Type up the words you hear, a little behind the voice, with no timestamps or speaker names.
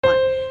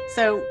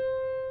So,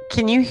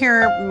 can you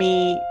hear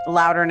me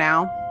louder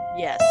now?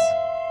 Yes.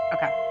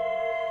 Okay.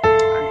 All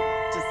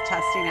right. Just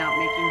testing out,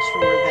 making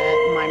sure that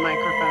my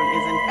microphone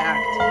is in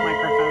fact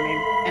microphoning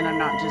and I'm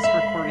not just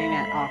recording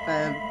it off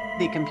of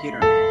the computer.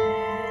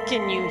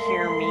 Can you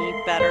hear me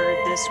better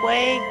this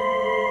way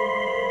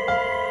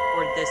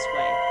or this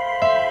way?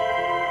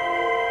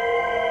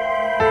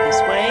 This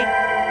way?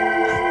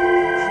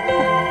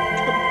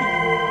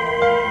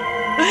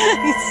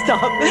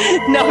 Stop.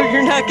 No,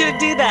 you're not going to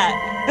do that.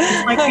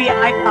 It's like the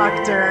eye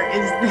doctor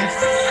is this.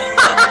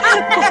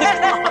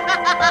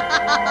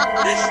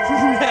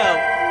 No.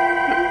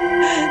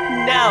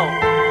 No.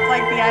 It's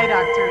like the eye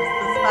doctor. Is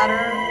this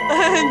better?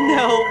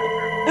 No.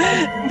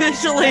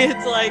 Visually,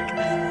 it's like.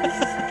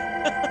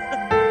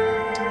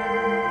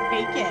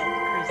 Fake it,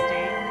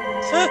 Christy.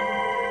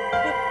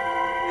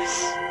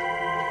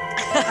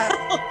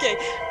 Okay,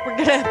 we're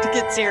going to have to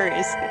get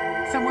serious.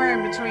 Somewhere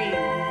in between.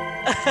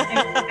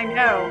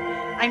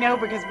 I know,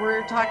 because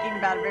we're talking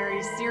about a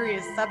very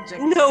serious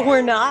subject. No,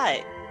 we're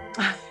not.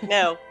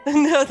 No,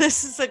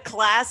 this is a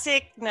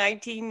classic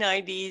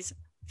 1990s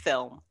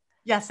film.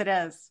 Yes, it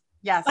is.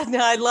 Yes. No,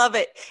 I love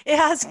it. It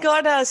has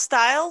got a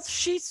style.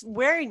 She's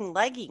wearing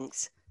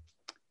leggings.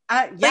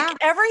 Yeah. Like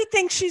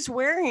everything she's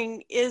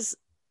wearing is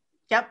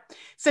Yep.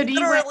 So do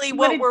literally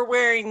what we're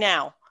wearing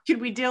now. Could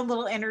we do a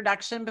little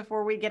introduction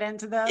before we get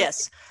into this?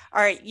 Yes.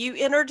 All right. You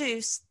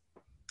introduce.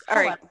 All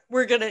right.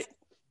 We're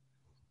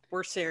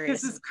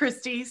serious. This is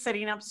Christy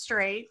sitting up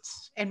straight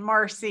and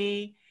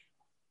Marcy,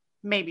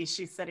 maybe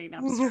she's sitting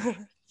up straight.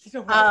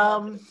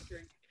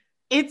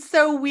 It's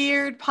So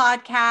Weird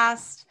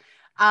podcast.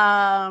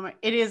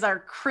 It is our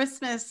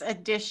Christmas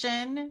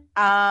edition.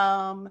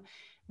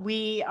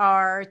 We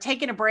are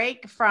taking a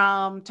break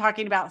from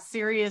talking about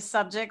serious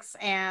subjects,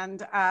 and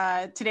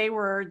today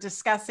we're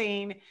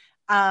discussing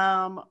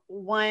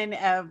one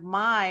of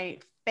my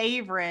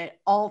favorite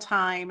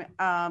all-time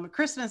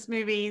Christmas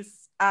movies.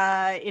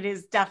 It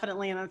is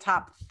definitely in the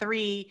top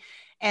 3,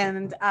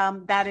 and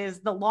that is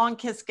The Long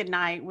Kiss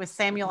Goodnight with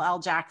Samuel L.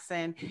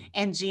 Jackson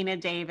and Geena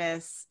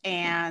Davis.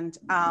 And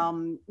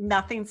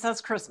nothing says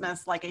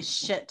Christmas like a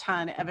shit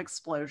ton of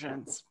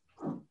explosions.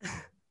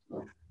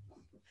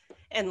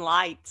 And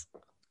lights.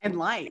 And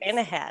lights. And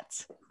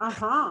hats.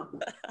 Uh-huh.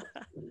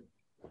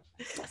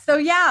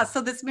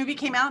 So this movie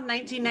came out in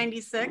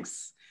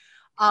 1996.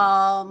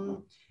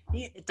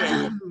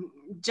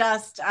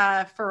 Just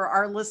for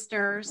our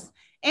listeners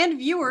and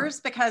viewers,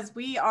 because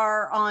we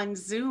are on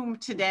Zoom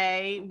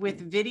today with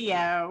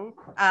video.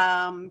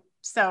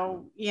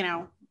 So,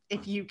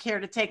 if you care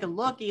to take a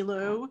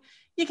look-y-loo,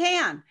 you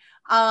can,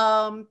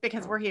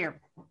 because we're here.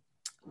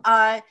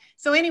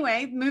 So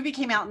anyway, the movie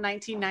came out in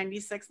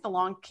 1996, The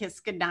Long Kiss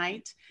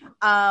Goodnight.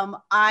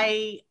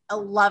 I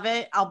love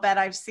it. I'll bet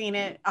I've seen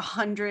it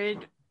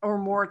 100 or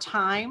more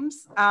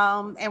times.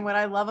 And what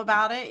I love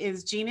about it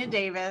is Geena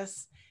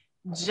Davis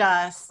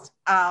just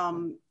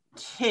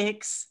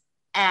kicks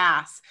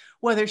ass,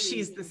 whether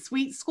she's the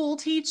sweet school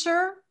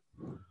teacher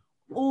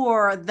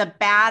or the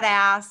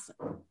badass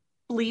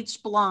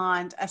bleach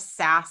blonde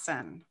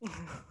assassin.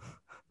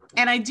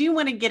 And I do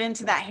want to get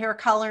into that hair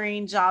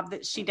coloring job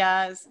that she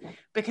does,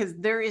 because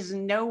there is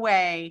no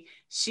way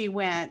she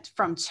went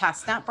from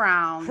chestnut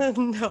brown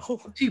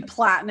to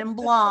platinum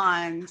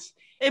blonde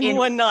in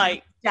one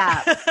night.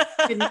 That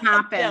didn't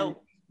happen.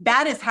 No.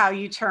 That is how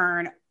you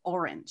turn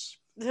orange.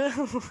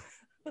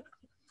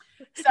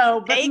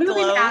 So, but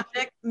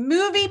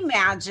movie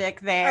magic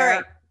there.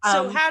 All right.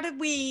 So how did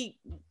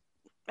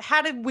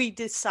we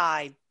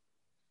decide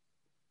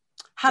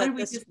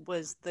this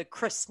was the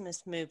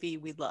Christmas movie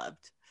we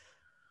loved?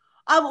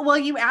 Well,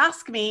 you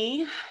asked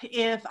me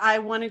if I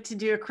wanted to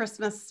do a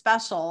Christmas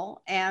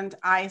special, and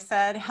I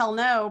said, hell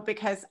no,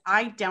 because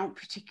I don't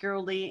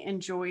particularly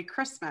enjoy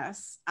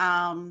Christmas.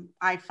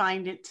 I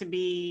find it to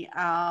be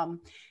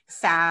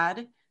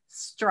sad,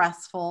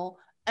 stressful,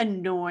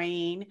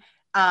 annoying,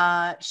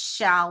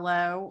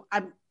 shallow.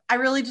 I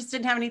really just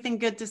didn't have anything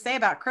good to say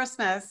about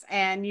Christmas.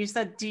 And you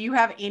said, do you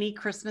have any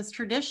Christmas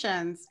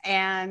traditions?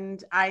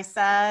 And I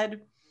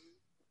said,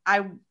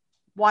 I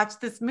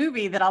watched this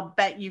movie that I'll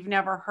bet you've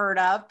never heard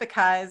of,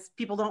 because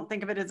people don't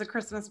think of it as a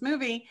Christmas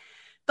movie,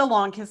 The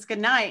Long Kiss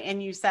Goodnight.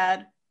 And you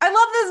said, I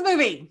love this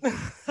movie.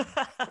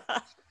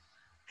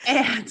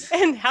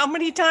 And how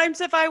many times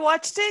have I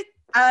watched it?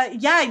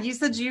 You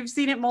said you've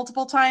seen it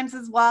multiple times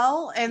as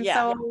well. And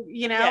so,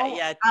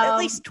 at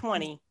least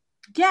 20.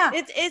 Yeah.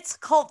 It's a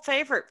cult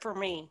favorite for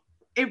me.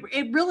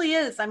 It really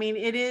is. I mean,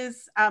 it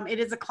is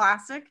a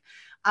classic.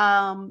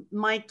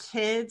 My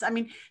kids,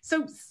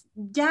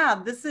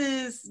 this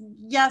is,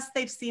 yes,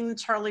 they've seen the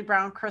Charlie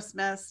Brown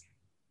Christmas.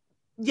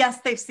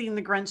 Yes, they've seen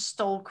The Grinch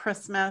Stole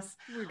Christmas.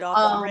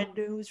 Rudolph the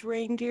Red-Nosed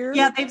Reindeer.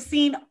 Yeah, they've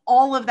seen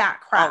all of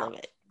that crap. All of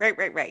it.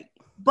 Right.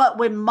 But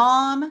when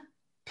mom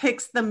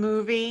picks the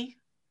movie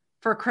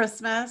for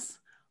Christmas,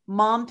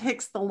 mom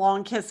picks The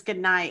Long Kiss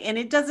Goodnight. And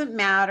it doesn't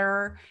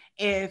matter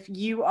if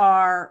you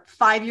are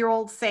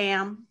 5-year-old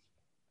Sam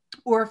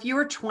Or if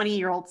you're a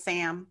 20-year-old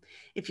Sam,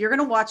 if you're going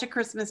to watch a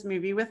Christmas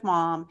movie with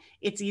mom,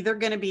 it's either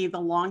going to be The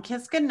Long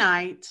Kiss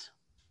Goodnight,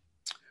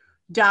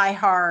 Die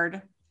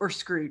Hard, or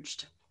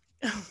Scrooged.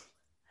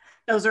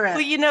 Those are it.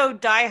 Well, you know,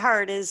 Die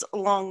Hard is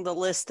along the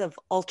list of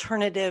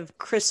alternative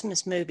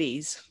Christmas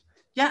movies.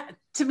 Yeah,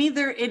 to me,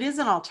 it is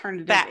an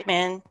alternative.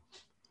 Batman.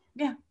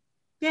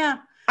 Yeah.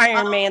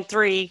 Iron Man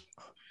 3.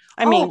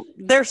 I mean,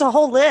 there's a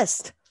whole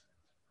list.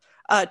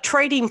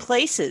 Trading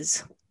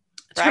Places.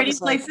 Trading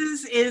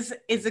Places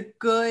is a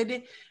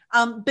good,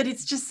 but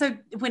it's just so,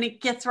 when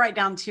it gets right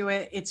down to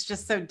it, it's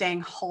just so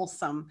dang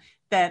wholesome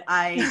that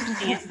I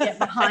can't get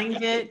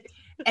behind it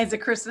as a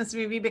Christmas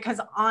movie,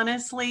 because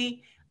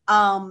honestly,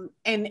 and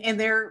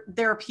there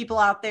are people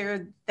out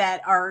there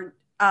that are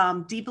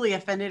deeply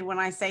offended when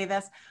I say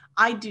this.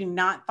 I do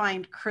not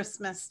find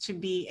Christmas to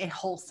be a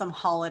wholesome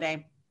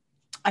holiday.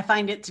 I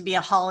find it to be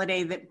a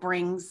holiday that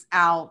brings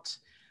out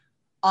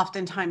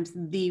oftentimes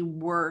the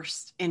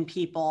worst in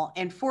people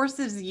and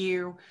forces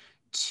you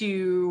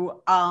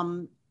to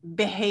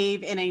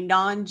behave in a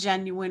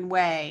non-genuine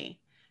way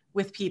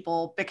with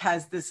people,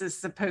 because this is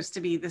supposed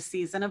to be the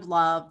season of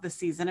love, the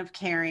season of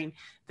caring,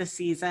 the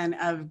season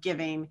of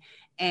giving.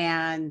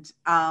 And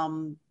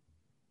I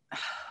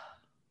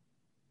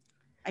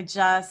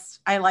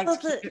like to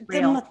keep it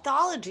real. The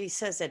mythology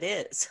says it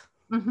is.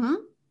 Mm-hmm.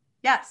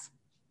 Yes.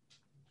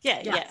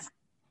 Yeah.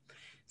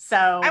 So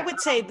I would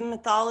say the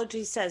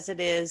mythology says it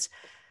is.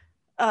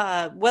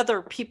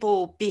 Whether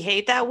people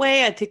behave that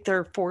way, I think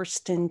they're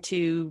forced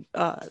into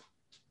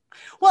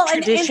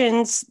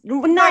traditions.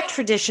 Not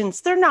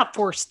traditions. They're not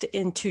forced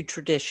into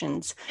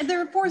traditions. And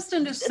they're forced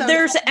into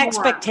there's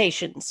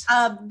expectations.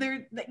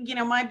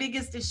 My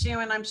biggest issue,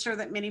 and I'm sure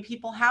that many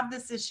people have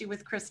this issue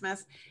with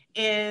Christmas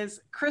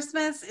is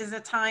a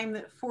time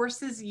that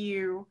forces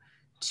you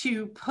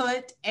to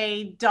put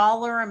a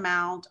dollar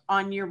amount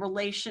on your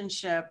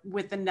relationship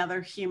with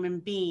another human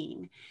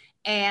being.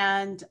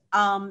 And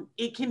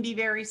it can be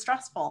very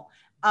stressful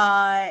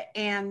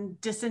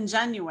and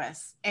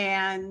disingenuous.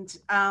 And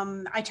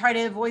I try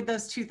to avoid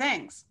those two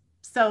things.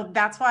 So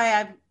that's why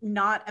I'm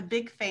not a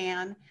big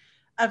fan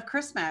of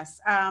Christmas.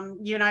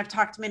 You and I've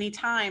talked many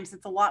times.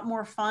 It's a lot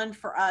more fun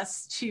for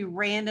us to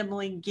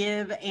randomly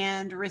give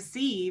and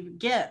receive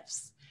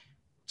gifts,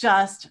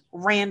 just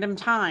random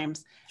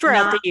times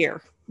throughout the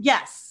year.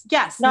 Yes.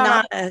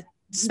 Not a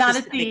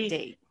specific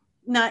date.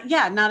 Not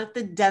at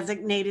the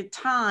designated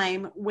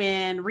time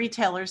when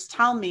retailers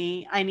tell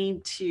me I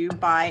need to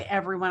buy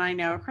everyone I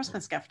know a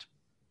Christmas gift.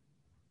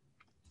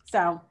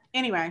 So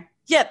anyway.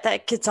 Yeah,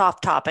 that gets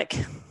off topic.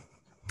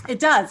 It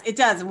does.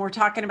 And we're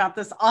talking about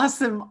this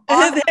awesome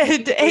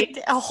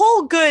a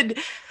whole good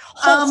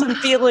wholesome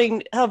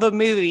feeling of a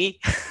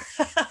movie.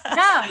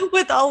 Yeah.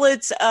 With all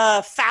its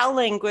foul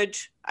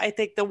language. I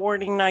think the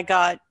warning I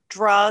got,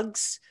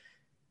 drugs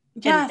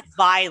and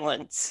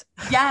violence.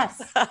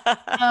 Yes.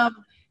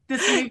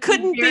 This movie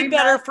couldn't be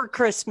better for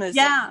Christmas.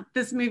 Yeah.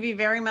 This movie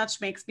very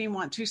much makes me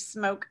want to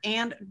smoke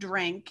and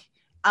drink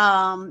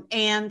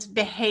and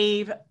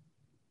behave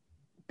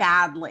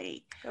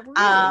badly. Really?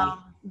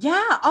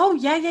 Yeah. Oh,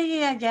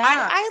 yeah.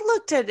 I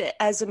looked at it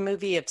as a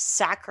movie of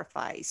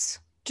sacrifice,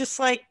 just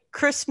like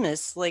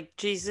Christmas, like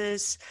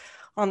Jesus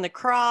on the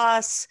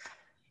cross.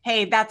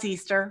 Hey, that's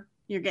Easter.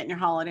 You're getting your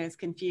holidays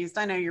confused.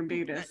 I know you're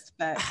Buddhist,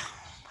 but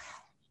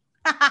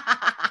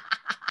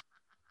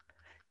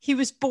he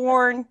was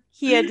born.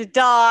 He had to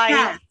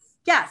die.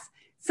 Yes.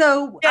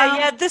 So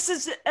this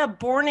is a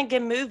born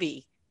again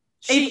movie.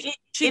 She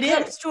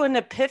comes to an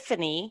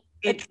epiphany,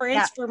 a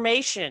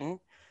transformation.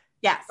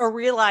 Yes. A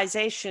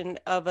realization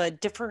of a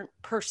different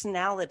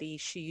personality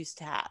she used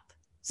to have.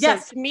 So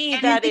to me,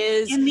 that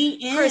is in the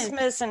end,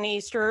 Christmas and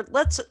Easter.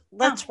 Let's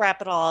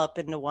wrap it all up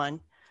into one.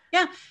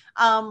 Yeah.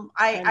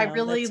 I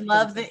really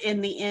love that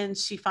in the end,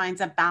 she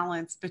finds a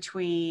balance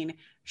between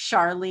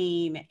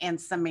Charlene and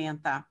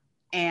Samantha.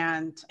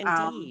 And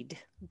indeed.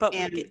 But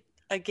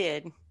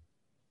again,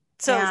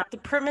 so the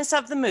premise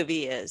of the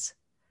movie is,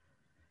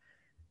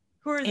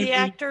 who are the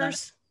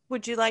actors?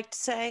 Would you like to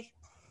say?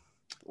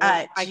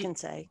 I can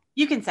say.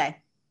 You can say.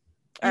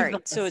 All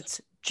right. So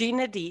it's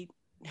Gina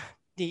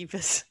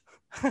Davis.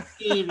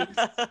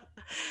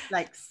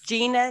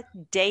 Gina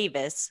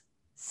Davis,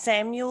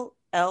 Samuel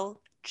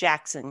L.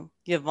 Jackson,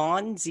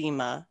 Yvonne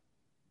Zima,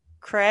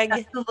 Craig.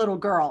 That's the little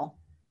girl.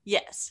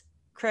 Yes.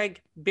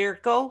 Craig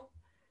Bierko,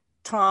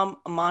 Tom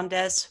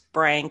Amondes,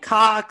 Brian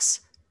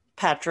Cox,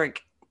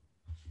 Patrick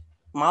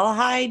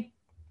Malahide,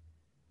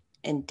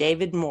 and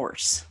David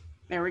Morse.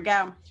 There we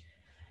go.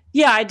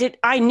 Yeah,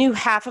 I knew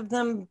half of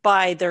them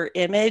by their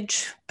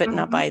image, but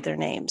not by their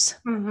names.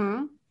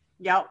 Mm-hmm.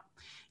 Yep.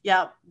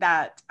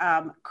 That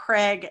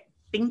Craig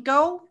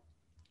Bierko,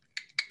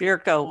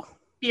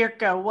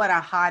 what a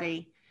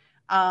hottie.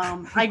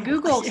 I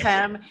Googled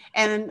him,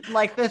 and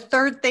like the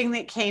third thing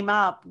that came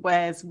up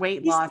was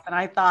weight loss. And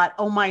I thought,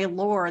 oh my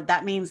Lord,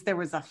 that means there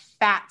was a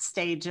fat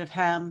stage of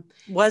him.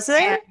 Was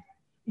there?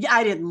 And,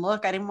 I didn't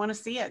look. I didn't want to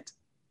see it.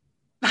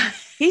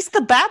 He's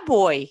the bad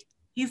boy.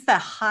 He's the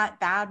hot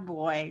bad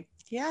boy.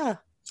 Yeah.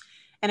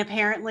 and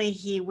apparently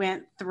he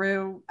went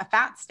through a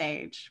fat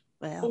stage,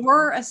 well,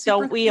 or a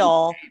super don't we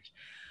all stage.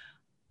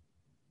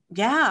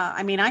 Yeah,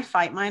 I mean, I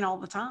fight mine all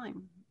the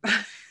time.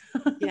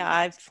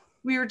 Yeah,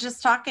 we were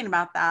just talking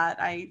about that.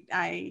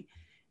 I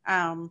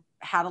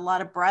had a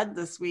lot of bread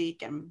this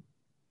week, and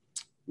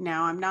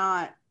now I'm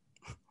not.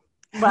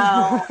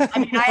 Well, I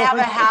mean, I have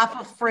a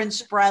half a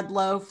French bread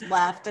loaf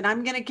left, and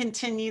I'm going to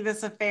continue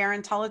this affair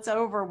until it's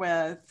over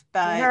with.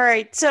 But all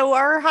right, so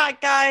our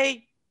hot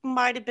guy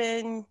might have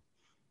been.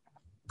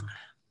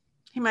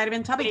 He might have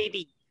been Tubby.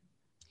 Baby.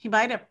 He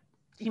might have.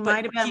 He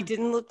might have been. He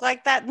didn't look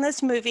like that in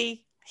this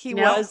movie. He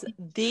was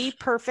the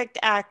perfect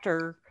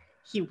actor.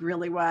 He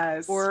really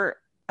was. For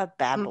a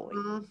bad boy.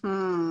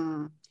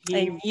 Mm-hmm.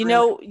 And you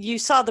know, you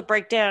saw the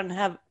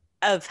breakdown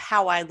of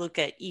how I look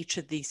at each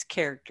of these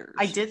characters.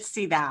 I did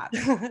see that.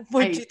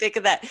 What did you think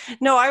of that?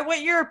 No, I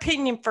want your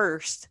opinion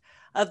first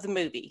of the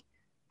movie.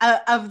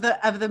 Of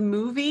the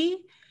movie?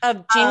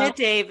 Of Gina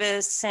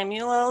Davis,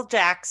 Samuel L.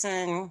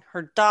 Jackson,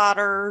 her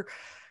daughter,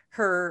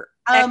 her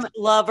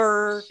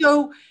ex-lover.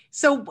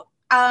 So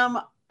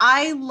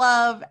I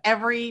love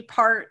every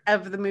part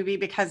of the movie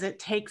because it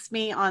takes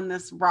me on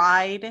this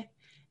ride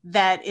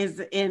that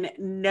is in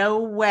no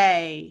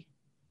way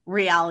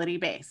reality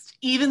based,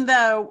 even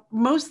though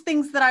most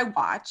things that I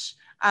watch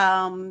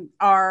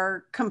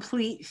are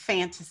complete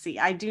fantasy.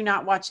 I do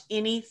not watch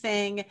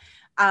anything.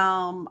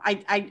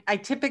 I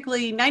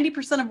typically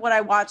 90% of what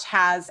I watch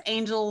has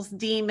angels,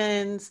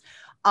 demons,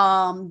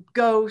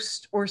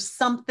 ghost, or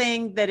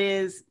something that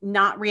is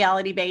not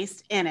reality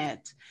based in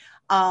it.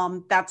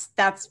 That's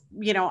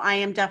I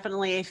am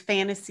definitely a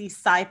fantasy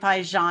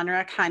sci-fi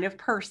genre kind of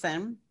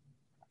person.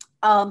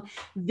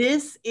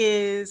 This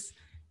is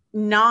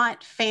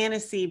not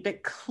fantasy,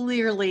 but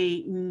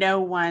clearly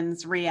no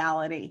one's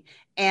reality.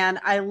 And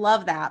I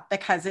love that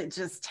because it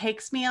just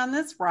takes me on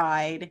this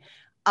ride.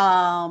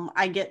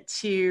 I get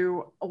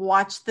to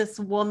watch this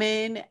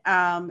woman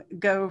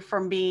go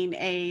from being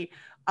a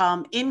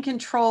in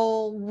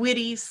control,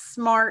 witty,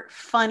 smart,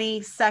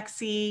 funny,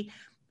 sexy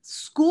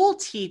school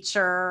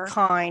teacher,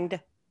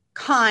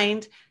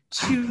 kind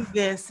to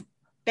this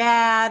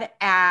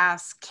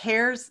badass,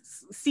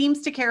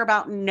 seems to care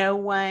about no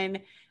one,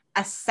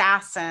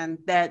 assassin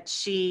that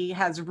she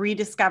has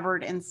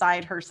rediscovered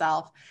inside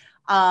herself.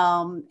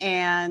 And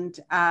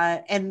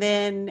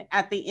then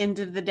at the end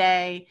of the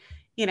day,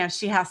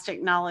 she has to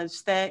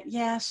acknowledge that,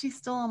 yeah, she's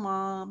still a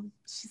mom.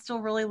 She still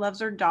really loves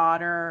her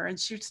daughter, and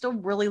she still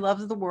really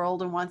loves the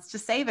world and wants to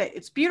save it.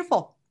 It's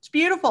beautiful. It's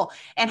beautiful.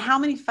 And how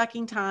many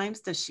fucking times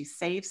does she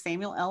save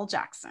Samuel L.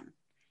 Jackson?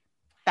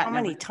 How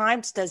many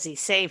times does he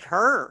save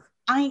her?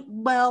 That's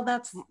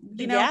that's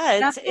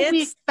what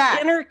we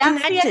expect.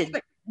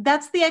 Interconnected.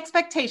 That's the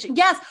expectation.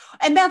 Yes.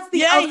 And that's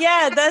the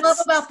that's I love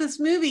about this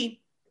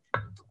movie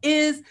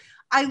is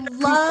I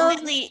love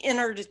completely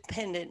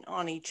interdependent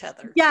on each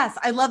other. Yes.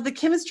 I love the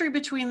chemistry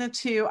between the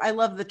two. I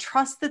love the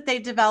trust that they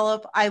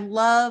develop. I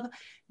love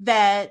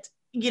that,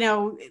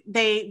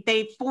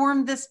 they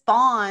form this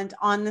bond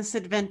on this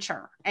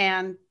adventure,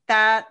 and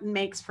that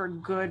makes for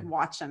good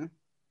watching.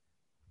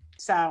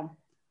 So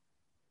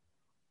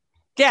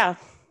yeah.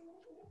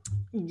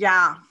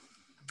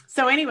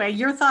 So anyway,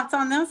 your thoughts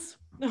on this?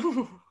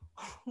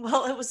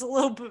 Well, it was a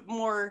little bit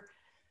more.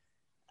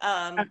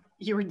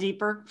 You were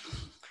deeper?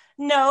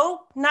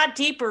 No, not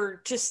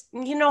deeper. Just,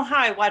 how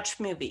I watch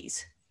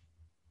movies.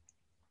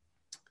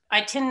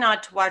 I tend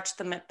not to watch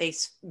them at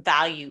face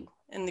value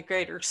in the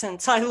greater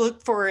sense. I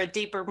look for a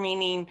deeper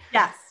meaning.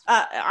 Yes.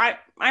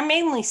 I'm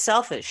mainly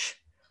selfish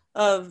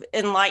of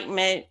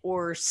enlightenment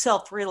or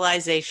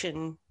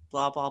self-realization,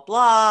 blah, blah,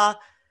 blah.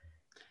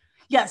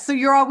 Yeah, so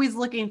you're always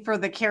looking for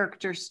the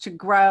characters to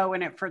grow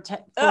and for the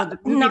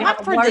movie to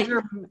have a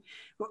larger.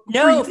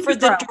 For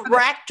the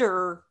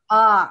director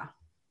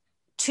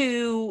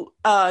to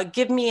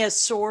give me a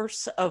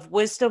source of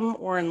wisdom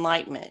or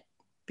enlightenment,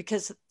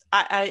 because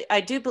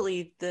I do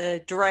believe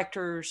the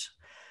directors,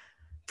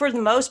 for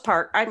the most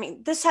part, I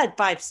mean, this had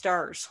 5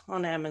 stars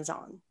on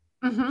Amazon,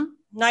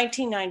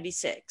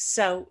 1996,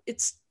 so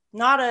it's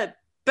not a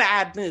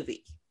bad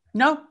movie.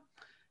 No.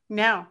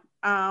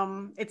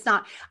 It's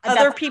not.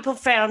 Other people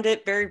found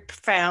it very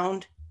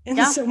profound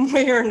in some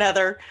way or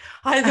another,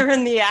 either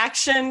in the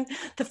action,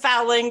 the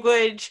foul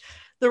language,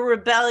 the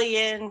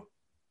rebellion,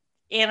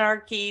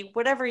 anarchy,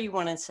 whatever you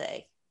want to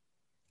say.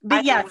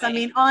 But yes, I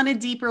mean, on a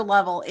deeper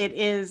level, it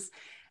is,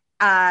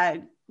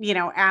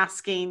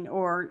 asking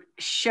or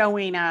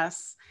showing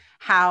us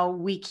how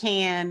we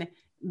can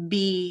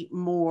be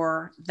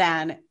more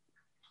than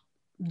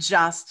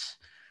just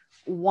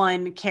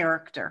one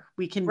character.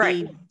 We can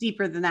be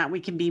deeper than that. We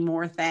can be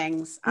more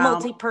things.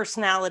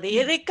 Multi-personality.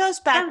 And it goes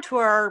back to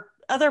our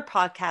other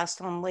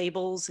podcast on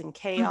labels and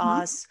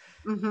chaos,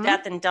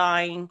 death and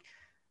dying.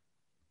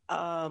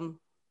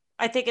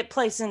 I think it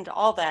plays into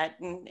all that.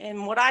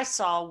 And what I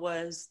saw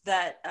was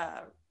that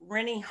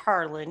Renny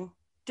Harlin,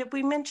 did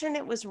we mention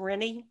it was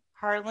Renny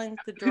Harlin,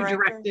 the director? Who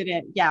directed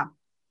it, yeah.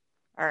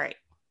 All right.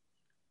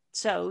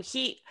 So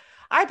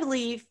I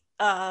believe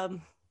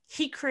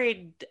he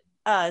created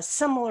a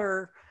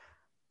similar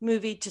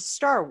movie to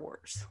Star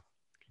Wars.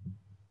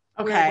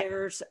 Okay. Where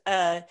there's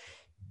a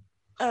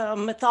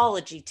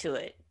mythology to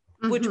it,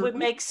 which would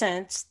make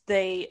sense.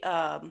 They,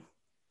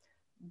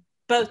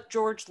 both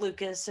George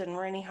Lucas and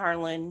Rennie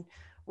Harlin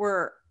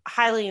were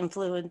highly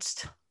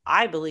influenced,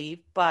 I believe,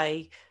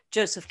 by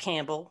Joseph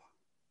Campbell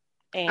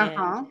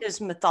and his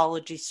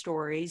mythology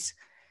stories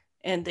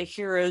and the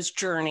hero's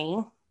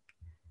journey.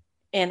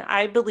 And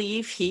I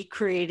believe he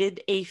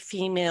created a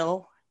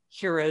female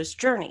hero's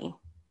journey.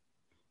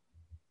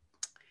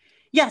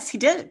 Yes, he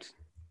did.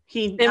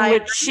 In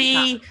which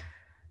she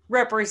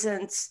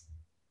represents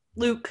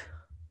Luke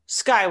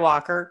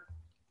Skywalker.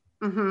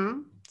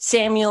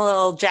 Samuel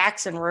L.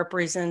 Jackson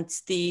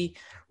represents the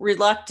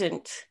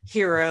reluctant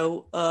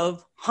hero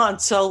of Han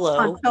Solo.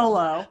 Han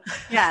Solo,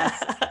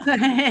 yes.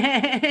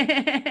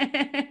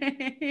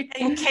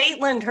 And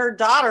Caitlin, her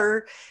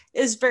daughter,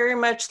 is very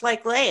much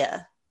like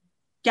Leia.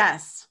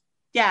 Yes.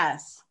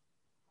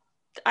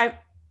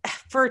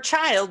 For a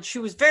child, she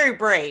was very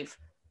brave.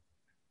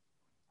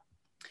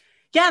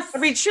 Yes. I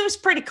mean, she was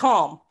pretty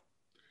calm.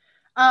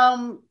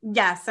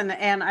 Yes,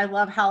 and I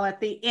love how at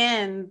the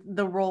end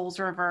the roles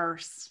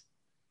reverse.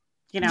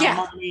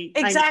 Mommy.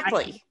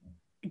 Exactly.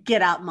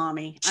 Get out,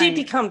 mommy. She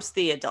becomes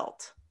the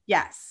adult.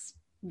 Yes.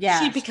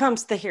 She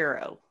becomes the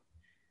hero.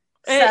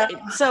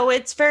 So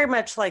it's very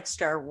much like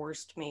Star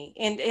Wars to me.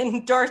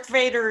 And Darth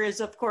Vader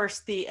is, of course,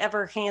 the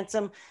ever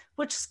handsome,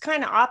 which is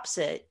kind of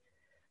opposite.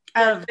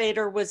 Darth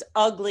Vader was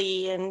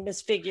ugly and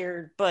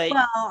misfigured, but...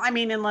 Well, I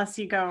mean, unless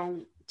you go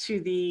to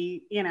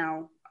the,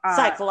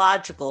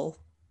 psychological.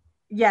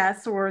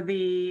 Yes, or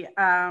the,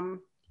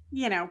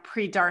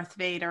 pre-Darth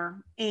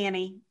Vader,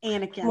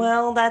 Anakin.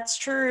 Well, that's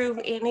true.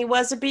 And he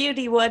was a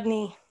beauty, wasn't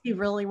he? He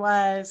really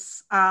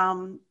was.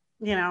 Even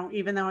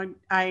though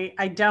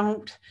I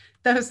don't...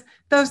 Those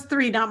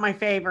three, not my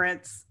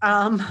favorites.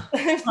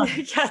 It's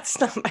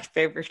not my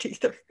favorite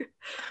either.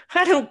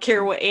 I don't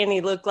care what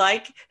Annie looked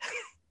like.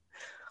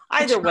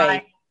 Either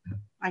way.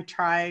 I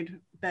tried,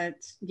 but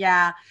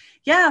yeah.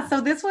 So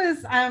this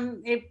was,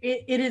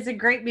 it is a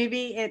great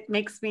movie. It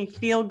makes me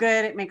feel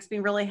good. It makes me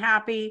really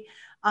happy.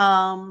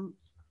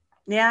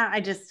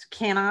 I just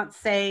cannot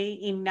say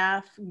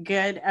enough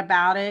good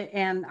about it.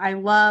 And I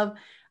love,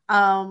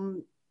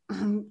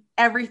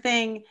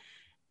 everything.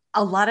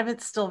 A lot of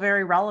it's still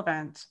very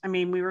relevant. I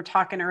mean, we were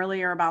talking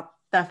earlier about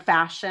the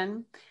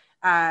fashion.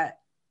 The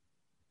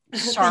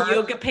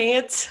yoga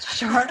pants.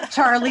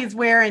 Charlie's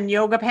wearing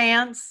yoga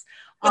pants.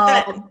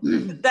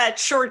 That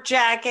short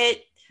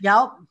jacket.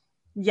 Yep.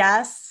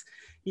 Yes.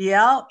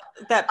 Yep.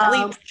 That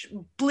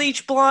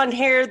bleach blonde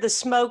hair, the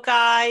smoke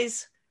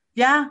eyes.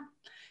 Yeah.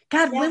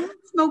 God, when did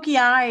smoky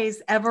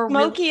eyes ever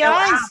smoky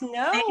eyes?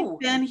 No. They've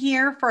been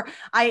here for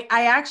I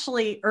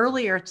actually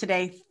earlier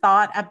today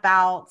thought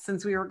about,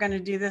 since we were going to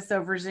do this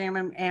over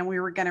Zoom and we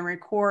were going to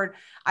record,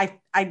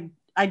 I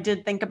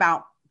did think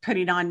about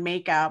putting on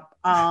makeup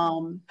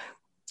and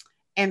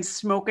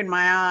smoking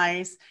my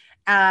eyes.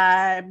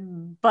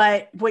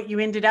 But what you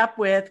ended up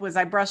with was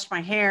I brushed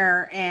my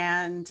hair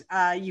and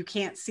you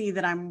can't see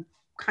that I'm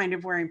kind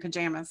of wearing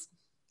pajamas.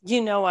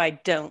 I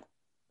don't.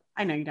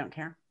 I know you don't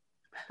care.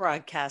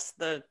 Broadcast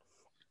the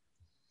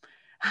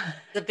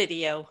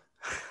video.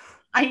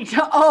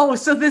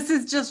 So this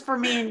is just for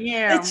me and you.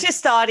 It's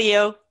just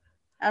audio.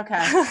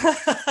 Okay.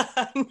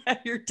 Now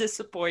you're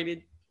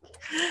disappointed.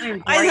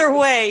 Either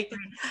way,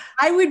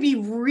 I would be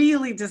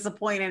really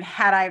disappointed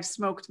had I have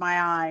smoked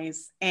my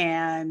eyes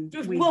and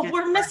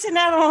we're missing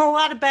out on a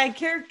lot of bad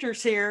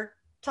characters here,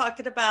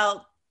 talking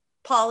about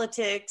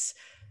politics,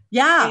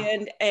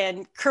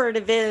 and current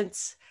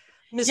events.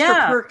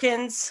 Mr.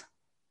 Perkins.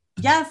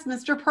 Yes,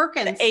 Mr.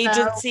 Perkins. The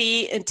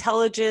agency,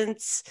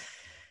 intelligence.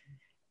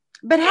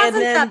 But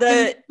hasn't that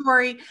been the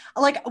story?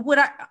 Like, what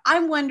I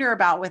wonder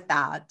about with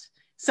that.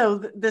 So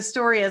the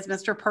story is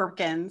Mr.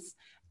 Perkins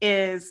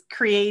is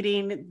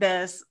creating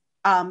this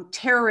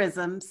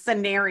terrorism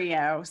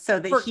scenario so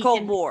that for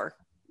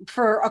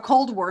a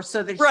Cold War,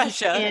 so that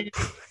Russia,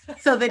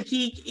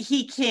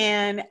 he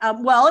can.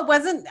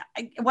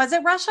 Was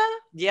it Russia?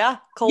 Yeah,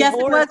 Cold War. Yes,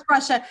 it was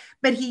Russia.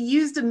 But he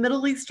used a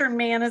Middle Eastern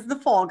man as the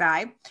fall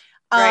guy.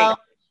 Right.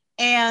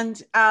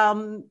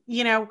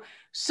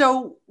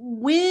 So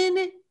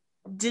when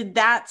did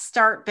that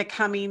start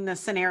becoming the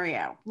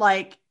scenario?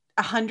 Like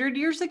 100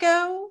 years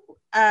ago,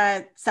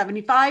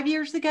 75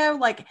 years ago?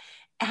 Like,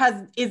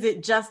 is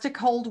it just a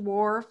Cold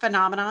War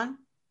phenomenon?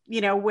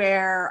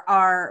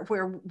 Where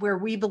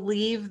we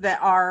believe that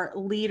our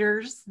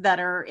leaders that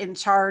are in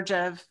charge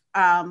of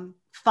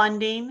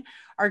funding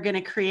are going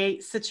to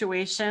create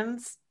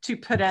situations to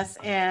put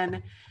us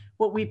in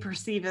what we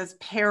perceive as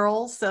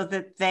peril so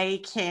that they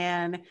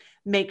can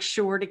make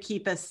sure to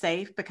keep us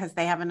safe because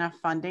they have enough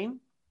funding.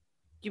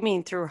 You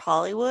mean through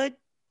Hollywood?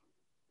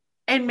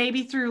 And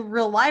maybe through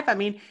real life. I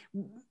mean,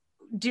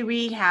 do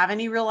we have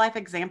any real life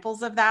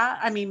examples of that?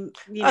 I mean,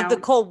 of the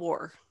Cold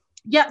War.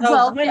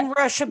 Yeah. When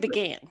Russia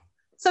began.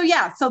 So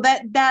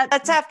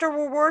that's after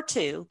World War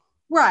II.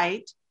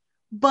 Right.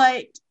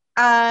 But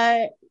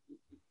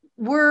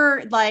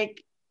we're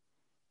like,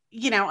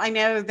 I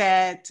know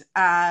that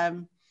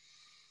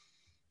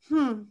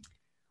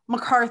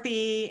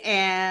McCarthy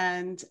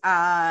and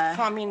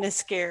communist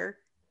scare.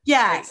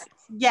 Yes, right.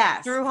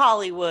 Yes. Through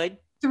Hollywood.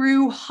 He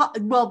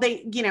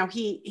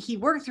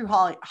worked through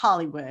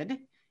Hollywood.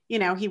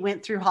 He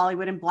went through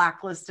Hollywood and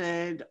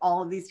blacklisted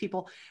all of these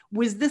people.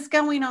 Was this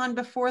going on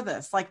before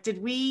this? Like,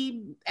 did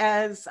we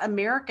as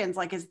Americans,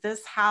 like, is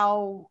this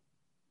how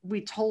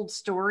we told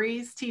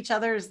stories to each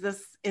other? Is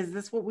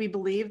this what we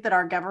believed, that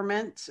our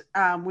government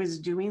was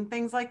doing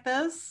things like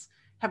this?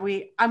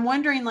 I'm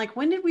wondering, like,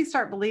 when did we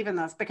start believing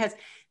this? Because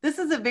this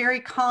is a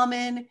very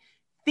common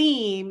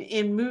theme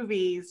in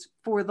movies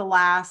for the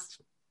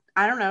last,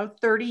 I don't know,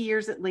 30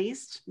 years at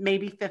least,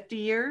 maybe 50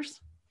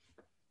 years.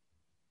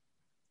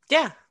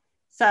 Yeah.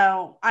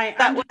 So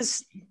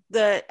was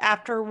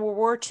after World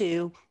War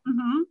II,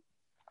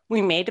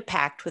 we made a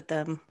pact with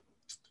them.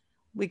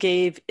 We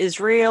gave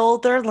Israel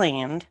their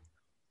land.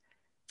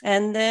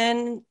 And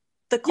then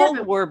the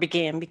Cold War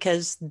began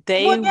because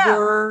they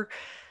were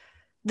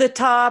the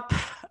top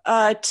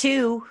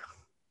two,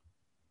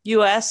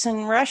 US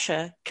and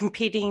Russia,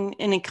 competing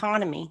in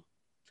economy.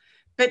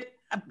 But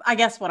I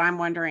guess what I'm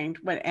wondering,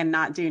 and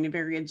not doing a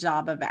very good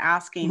job of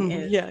asking,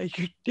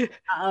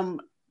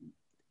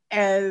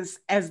 is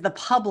as the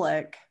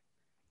public,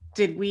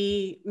 did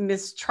we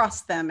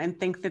mistrust them and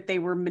think that they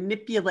were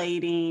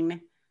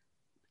manipulating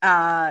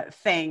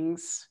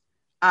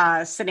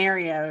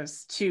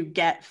scenarios to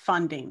get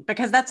funding?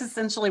 Because that's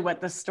essentially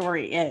what the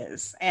story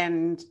is.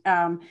 And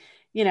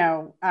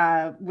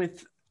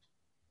with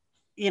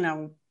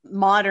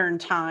modern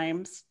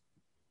times,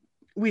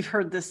 we've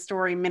heard this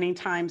story many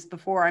times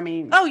before. I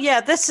mean, oh yeah,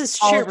 this is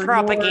sheer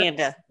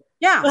propaganda. North.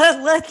 Yeah.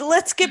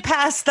 Let's get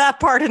past that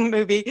part of the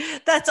movie.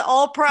 That's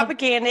all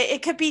propaganda.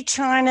 It could be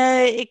China.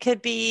 It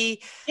could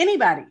be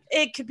anybody.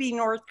 It could be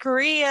North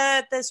Korea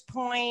at this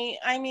point.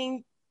 I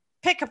mean,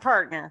 pick a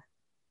partner.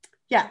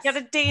 Yes. You got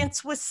to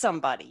dance with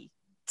somebody.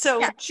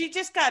 So she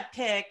just got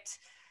picked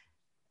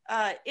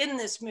in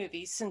this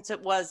movie since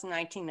it was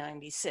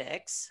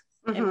 1996.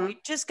 And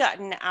we'd just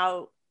gotten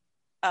out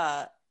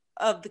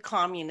of the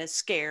communist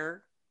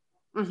scare,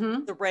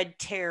 the Red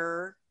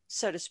Terror,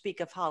 so to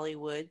speak, of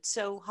Hollywood.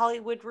 So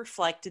Hollywood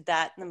reflected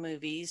that in the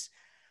movies.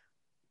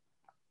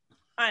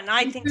 And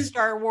I think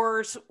Star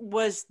Wars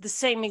was the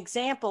same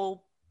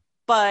example,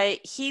 but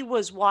he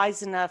was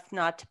wise enough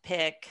not to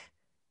pick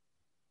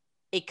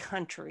a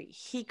country.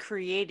 He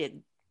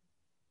created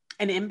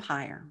an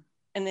empire.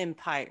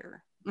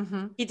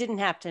 He didn't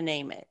have to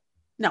name it.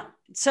 No.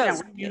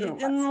 So in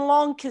The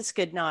Long Kiss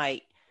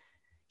Goodnight,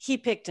 he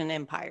picked an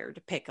empire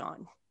to pick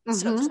on.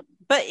 So,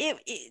 but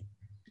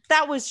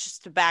that was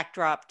just a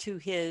backdrop to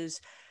his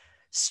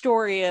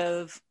story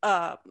of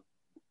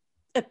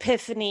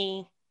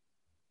epiphany,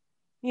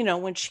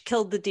 when she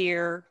killed the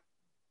deer,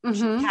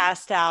 she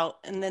passed out,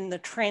 and then the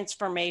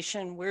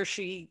transformation where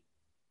she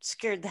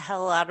scared the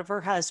hell out of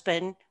her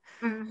husband.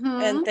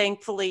 And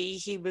thankfully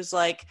he was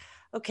like,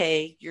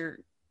 okay, you're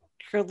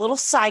a little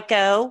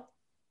psycho.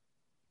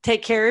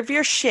 Take care of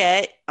your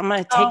shit. I'm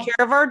going to take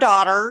care of our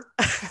daughter.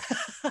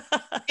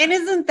 And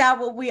isn't that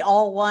what we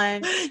all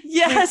want?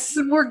 Yes.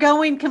 We're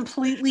going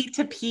completely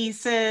to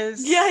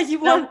pieces. Yeah, you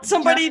want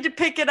somebody to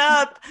pick it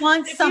up.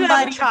 Want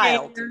somebody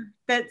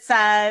that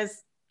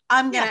says,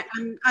 I'm gonna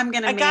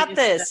I got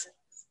this.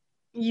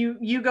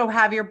 You go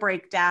have your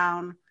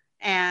breakdown.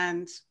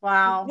 And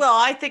wow. Well,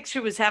 I think she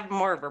was having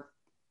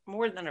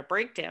more than a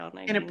breakdown.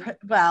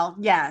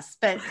 Yes,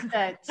 but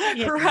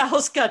her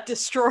house got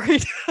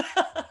destroyed.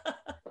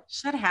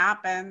 Shit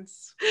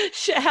happens.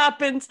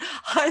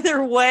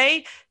 Either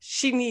way,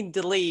 she needed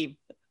to leave.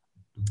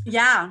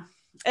 Yeah.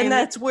 And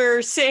that's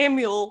where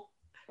Samuel,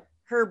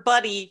 her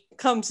buddy,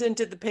 comes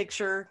into the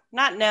picture,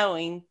 not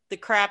knowing the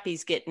crap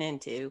he's getting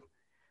into.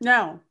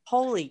 No.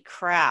 Holy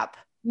crap.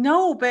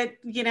 No, but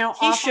he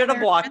should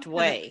have walked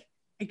away.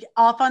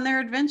 Off on their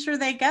adventure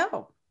they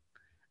go.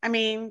 I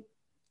mean,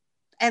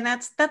 and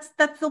that's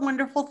the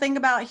wonderful thing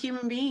about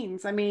human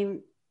beings. I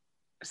mean,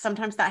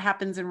 sometimes that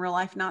happens in real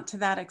life, not to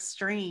that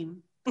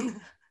extreme,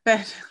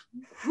 but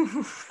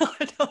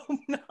I hope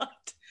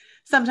not.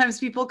 Sometimes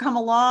people come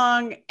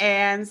along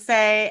and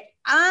say,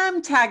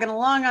 I'm tagging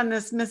along on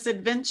this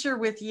misadventure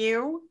with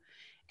you.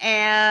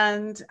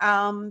 And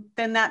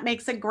then that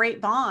makes a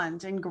great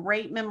bond and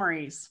great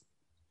memories.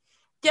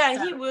 Yeah,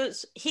 so.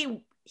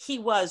 He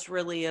was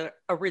really a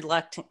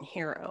reluctant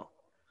hero.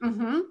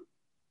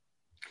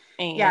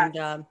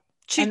 And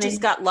she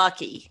just got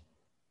lucky.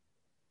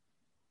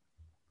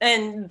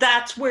 And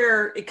that's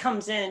where it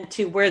comes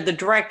into where the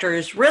director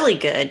is really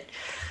good,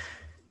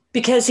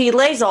 because he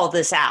lays all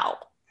this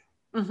out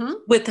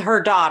with her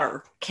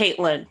daughter,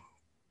 Caitlin.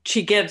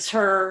 She gives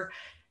her,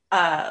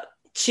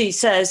 she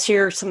says,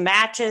 here's some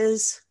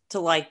matches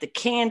to light the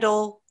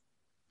candle,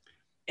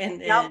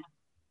 and then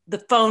the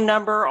phone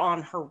number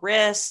on her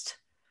wrist,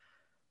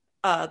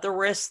 the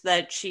wrist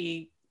that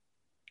she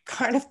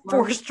kind of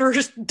forced her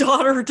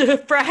daughter to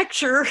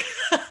fracture.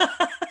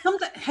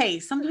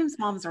 Sometimes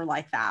moms are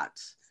like that.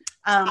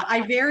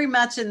 I very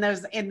much in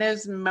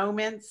those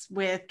moments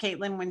with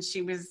Caitlin when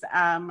she was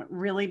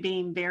really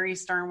being very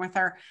stern with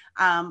her,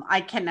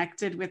 I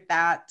connected with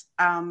that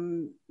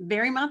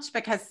very much,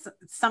 because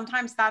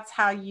sometimes that's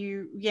how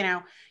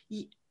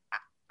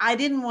I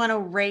didn't want to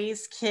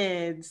raise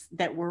kids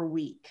that were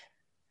weak.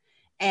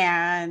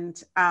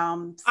 And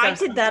I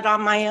did that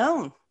on my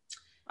own.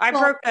 I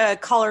broke a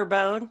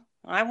collarbone.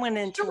 I went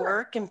into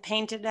work and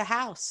painted a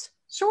house.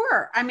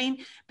 Sure. I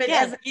mean, but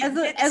as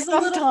a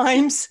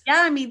sometimes,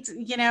 I mean,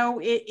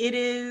 it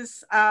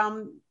is,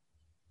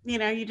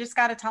 you just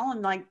got to tell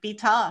them, like, be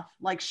tough,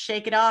 like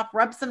shake it off,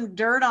 rub some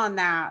dirt on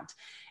that.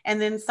 And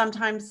then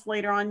sometimes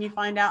later on you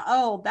find out,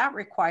 oh, that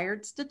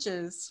required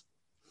stitches.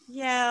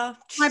 Yeah.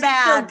 My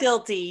bad. Feel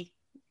guilty.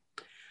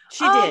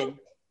 She did.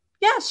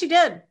 Yeah, she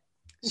did.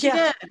 She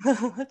did.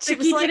 To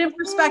keep it in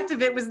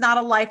perspective, it was not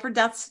a life or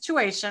death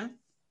situation.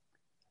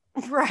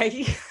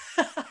 Right.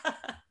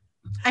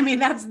 I mean,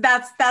 that's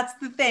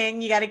the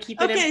thing. You got to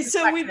keep it in perspective.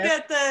 So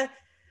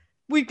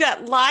we've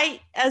got light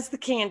as the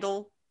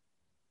candle,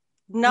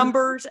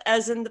 numbers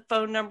as in the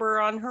phone number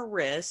on her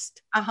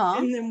wrist.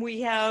 And then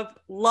we have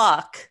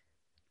luck.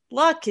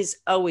 Luck is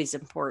always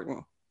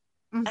important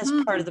as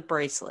part of the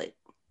bracelet.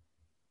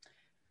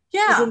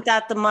 Yeah. Isn't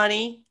that the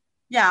money?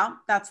 Yeah,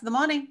 that's the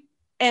money.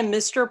 And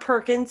Mr.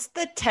 Perkins,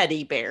 the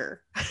teddy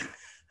bear.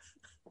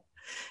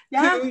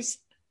 Yeah. Who's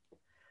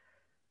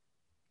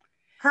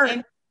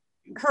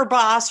her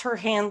boss, her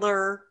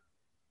handler.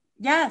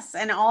 Yes.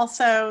 And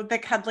also the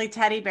cuddly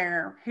teddy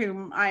bear,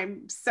 whom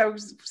I'm so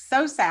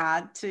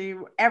sad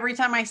to. Every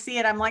time I see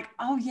it, I'm like,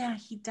 oh yeah,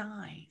 he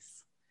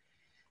dies.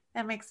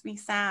 That makes me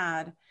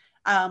sad.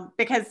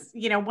 Because,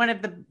 one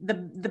of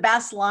the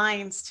best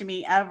lines to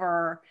me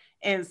ever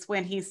is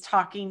when he's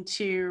talking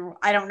to,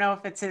 I don't know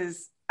if it's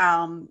his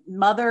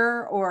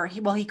mother or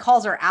he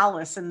calls her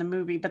Alice in the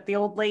movie, but the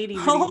old lady.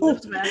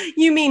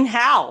 You mean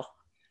Hal?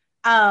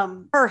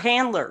 Her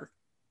handler.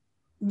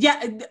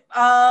 Yeah.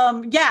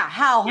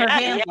 Hal, her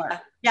handler. Yeah.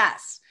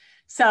 Yes.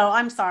 So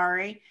I'm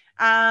sorry.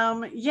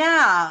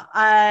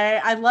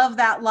 I love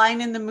that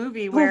line in the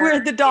movie where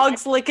the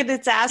dog's licking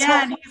its asshole.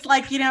 Yeah, and he's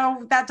like,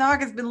 that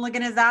dog has been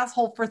licking his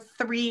asshole for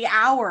 3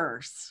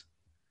 hours.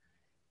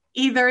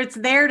 Either it's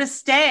there to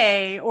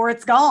stay or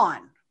it's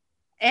gone.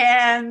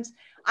 And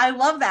I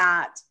love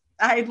that.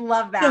 I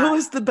love that. That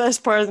was the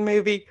best part of the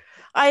movie.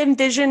 I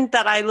envisioned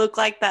that I look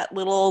like that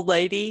little old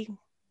lady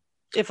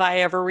if I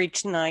ever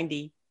reach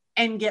 90.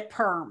 And get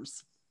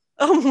perms.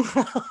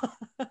 Oh,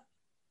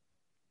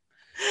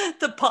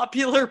 the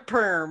popular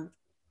perm.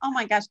 Oh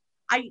my gosh.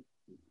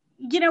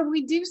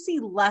 We do see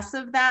less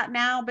of that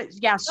now, but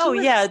yeah.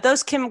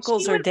 Those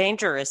chemicals are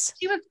dangerous.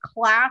 She was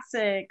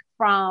classic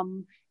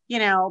from,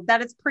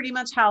 that is pretty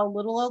much how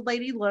little old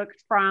lady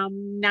looked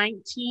from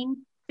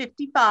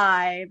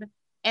 1955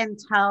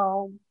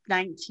 until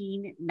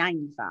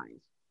 1995.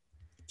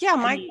 Yeah,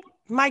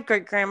 my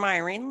great grandma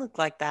Irene looked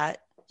like that.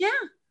 Yeah.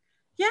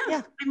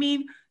 I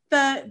mean,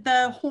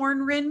 the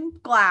horn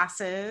rimmed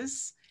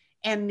glasses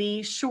and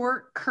the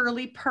short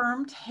curly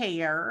permed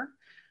hair.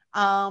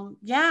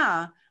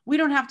 We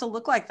don't have to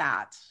look like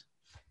that.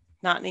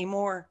 Not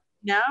anymore.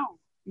 No.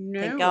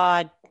 Thank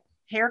God.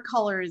 Hair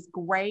color is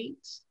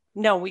great.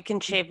 No, we can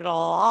shave it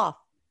all off.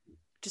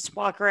 Just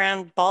walk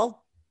around bald.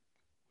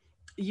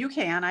 You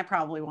can. I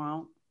probably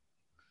won't.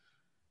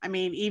 I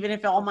mean, even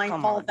if all mine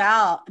falls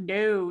out,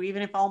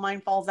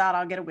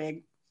 I'll get a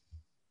wig.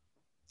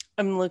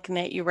 I'm looking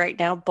at you right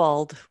now,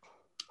 bald.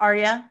 Are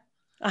you?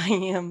 I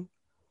am.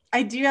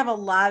 I do have a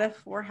lot of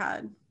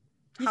forehead.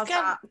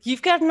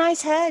 You've got a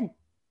nice head.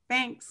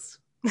 Thanks.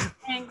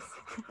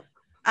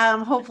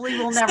 Hopefully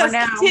we'll never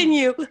know.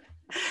 Continue.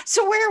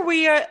 So where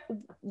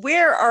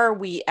are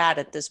we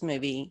at this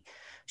movie?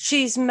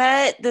 She's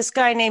met this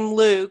guy named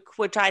Luke,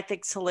 which I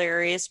think's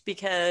hilarious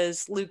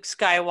because Luke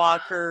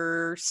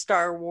Skywalker,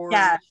 Star Wars.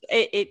 Yeah.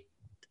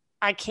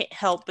 I can't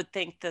help but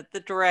think that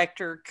the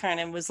director kind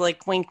of was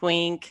like, wink,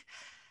 wink.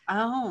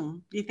 Oh,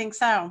 you think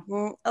so?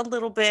 A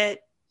little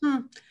bit.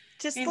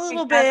 Just a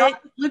little bit.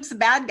 Luke's a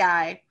bad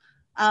guy.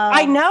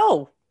 I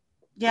know.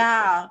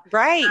 Yeah.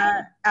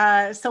 Right.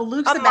 So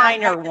Luke's a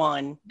minor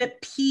one. The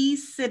P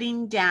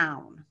sitting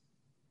down.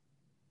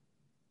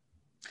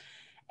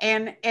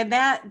 And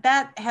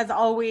that has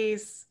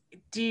always,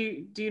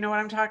 do you know what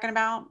I'm talking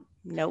about?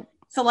 Nope.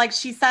 So like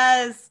she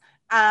says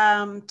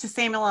to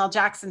Samuel L.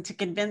 Jackson, to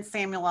convince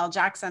Samuel L.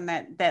 Jackson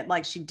that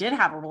like she did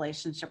have a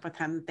relationship with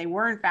him, that they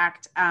were in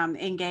fact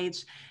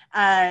engaged.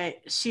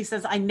 She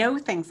says, I know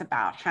things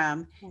about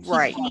him.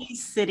 Right.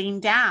 He's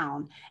sitting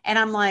down. And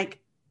I'm like,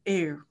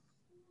 ew.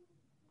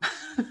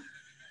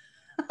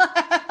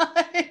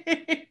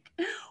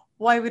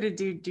 Why would a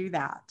dude do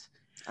that?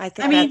 I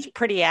think that's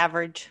pretty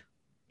average.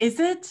 Is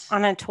it?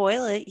 On a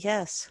toilet,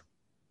 yes.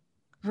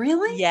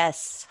 Really?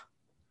 Yes.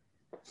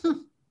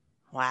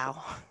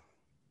 Wow.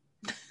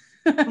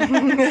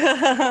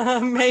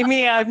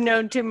 Maybe I've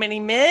known too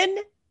many men,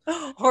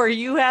 or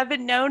you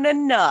haven't known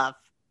enough.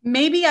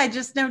 Maybe I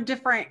just know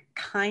different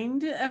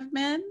kind of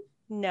men.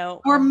 No.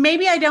 Or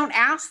maybe I don't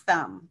ask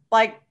them.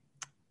 Like,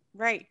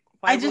 right.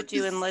 Why would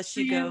you unless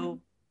you go?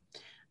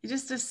 I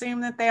just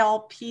assume that they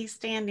all pee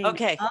standing up.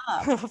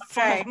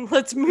 Fine.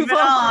 Let's move on from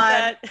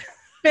that.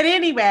 But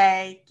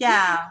anyway,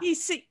 yeah.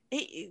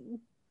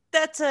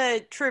 That's a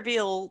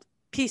trivial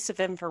piece of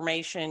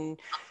information.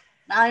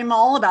 I'm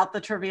all about the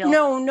trivial.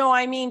 No,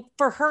 I mean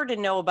for her to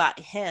know about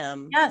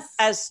him. Yes.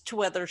 As to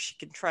whether she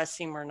can trust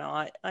him or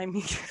not. I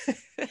mean.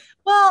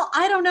 Well,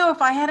 I don't know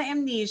if I had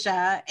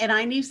amnesia and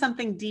I knew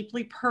something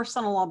deeply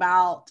personal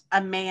about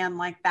a man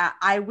like that.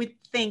 I would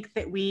think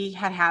that we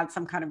had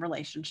some kind of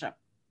relationship.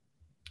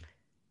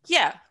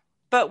 Yeah.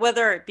 But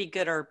whether it be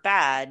good or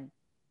bad,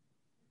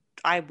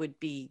 I would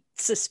be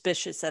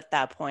suspicious at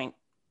that point.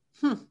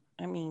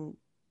 I mean,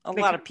 a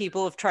lot of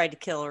people have tried to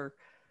kill her.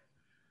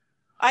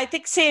 I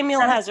think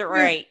Samuel has it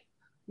right.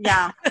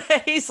 Yeah.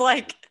 He's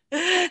like,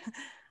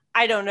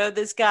 I don't know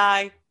this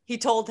guy. He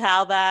told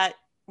Hal that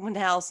when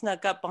Hal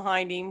snuck up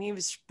behind him. He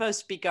was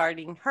supposed to be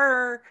guarding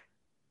her.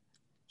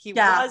 He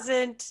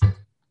wasn't.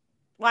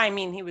 Well, I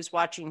mean, he was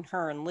watching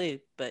her and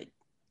Luke, but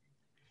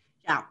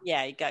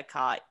yeah, he got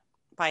caught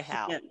by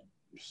Hal.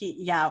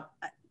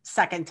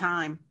 Second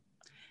time.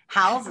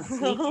 Hal's a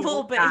sneaky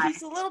little bit. guy.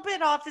 He's a little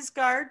bit off his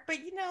guard, but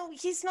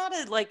he's not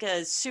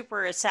a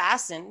super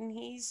assassin.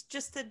 He's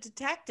just a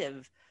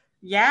detective.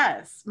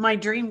 Yes, my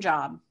dream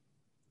job.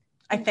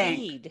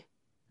 Indeed.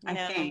 I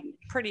think. I'm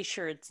pretty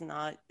sure it's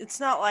not. It's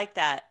not like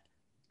that.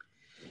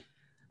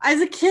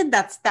 As a kid,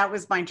 that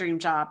was my dream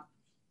job,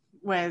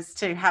 was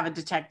to have a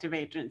detective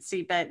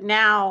agency. But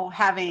now,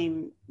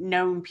 having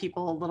known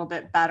people a little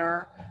bit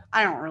better,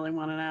 I don't really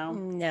want to know.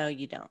 No,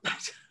 you don't.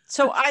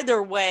 So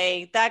either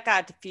way, that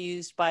got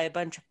diffused by a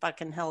bunch of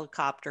fucking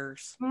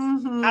helicopters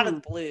out of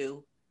the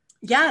blue.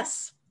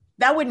 Yes.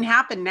 That wouldn't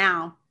happen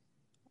now.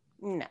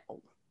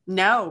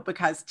 No,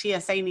 because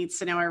TSA needs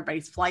to know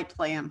everybody's flight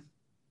plan.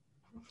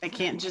 They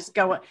can't just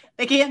go out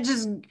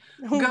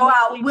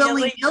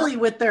willy-nilly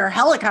with their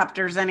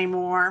helicopters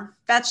anymore.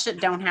 That shit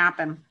don't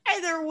happen.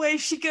 Either way,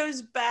 she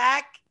goes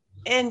back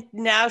and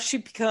now she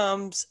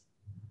becomes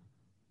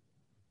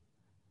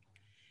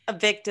a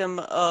victim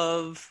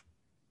of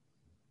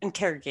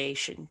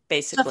interrogation,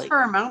 basically. Just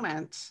for a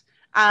moment.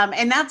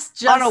 And that's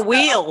just on a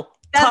wheel,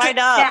 tied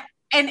up. Yeah.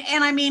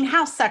 And I mean,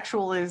 how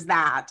sexual is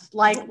that?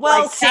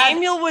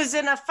 Samuel was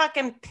in a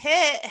fucking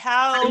pit.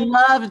 I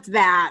loved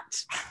that.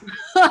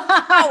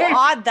 How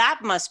odd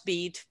that must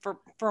be for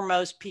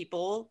most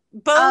people.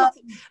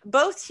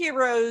 Both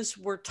heroes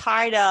were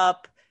tied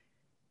up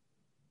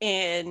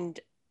and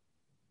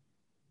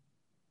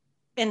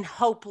in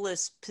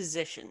hopeless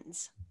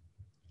positions.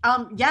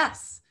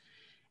 Yes.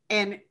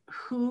 And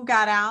who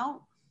got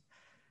out?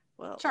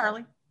 Well,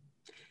 Charlie.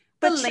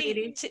 The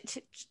lady.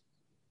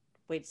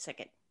 Wait a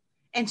second.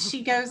 And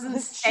she goes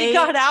and she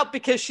got out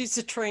because she's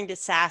a trained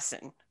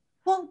assassin.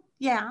 Well,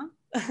 yeah.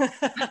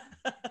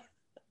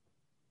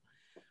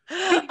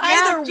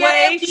 Either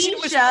way,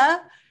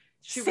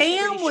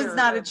 Sam was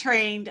not a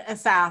trained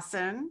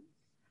assassin.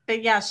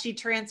 But yeah, she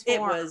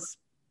transformed.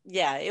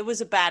 It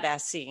was a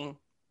badass scene.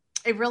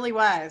 It really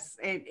was.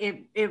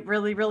 It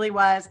really, really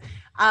was.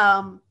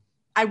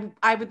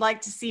 I would like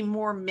to see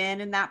more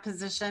men in that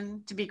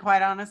position, to be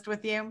quite honest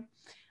with you,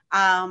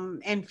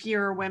 and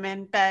fewer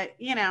women. But,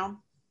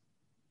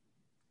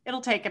 it'll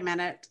take a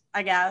minute,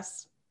 I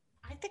guess.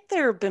 I think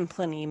there have been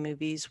plenty of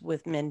movies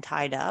with men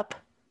tied up.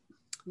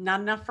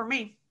 Not enough for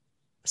me.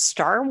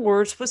 Star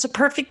Wars was a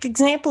perfect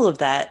example of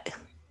that.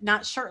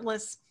 Not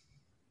shirtless.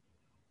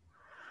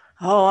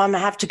 Oh, I'm going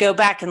to have to go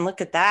back and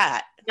look at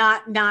that.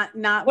 Not.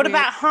 What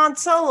about Han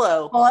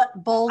Solo?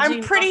 Bulging.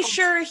 I'm pretty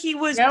sure he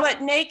was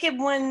butt naked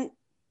when.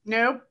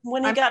 Nope.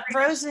 When he got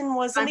frozen,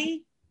 wasn't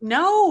he?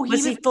 No.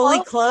 Was he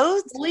fully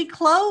clothed? Fully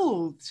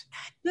clothed.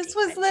 This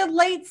was the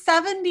late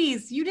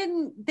 70s.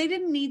 They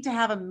didn't need to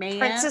have a man.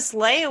 Princess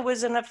Leia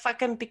was in a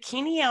fucking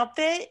bikini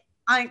outfit.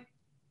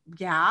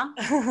 Yeah.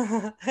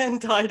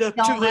 And tied up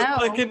to a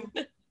fucking.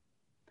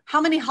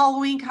 How many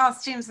Halloween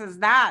costumes is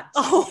that?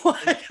 Oh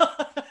my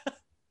God.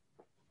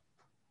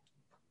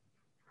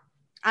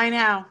 I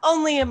know.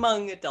 Only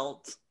among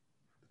adults.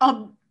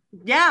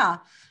 Yeah.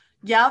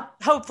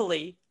 Yep.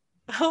 Hopefully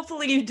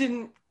you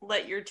didn't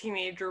let your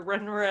teenager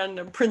run around in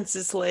a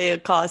Princess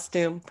Leia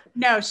costume.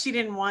 No, she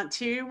didn't want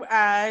to.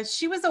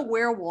 She was a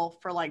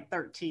werewolf for like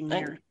 13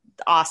 years.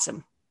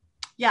 Awesome.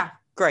 Yeah.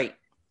 Great.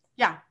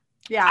 Yeah.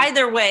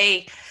 Either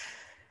way,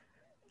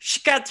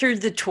 she got through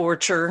the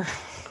torture,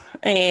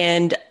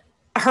 and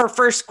her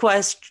first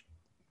question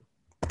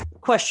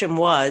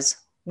was,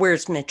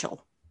 "Where's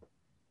Mitchell?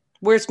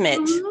 Where's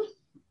Mitch?" Mm-hmm.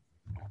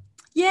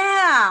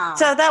 Yeah.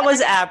 So that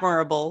was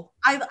admirable.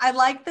 I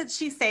liked that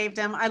she saved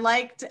him. I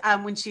liked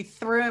when she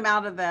threw him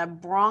out of the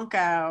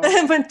Bronco.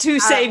 Went to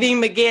save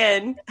him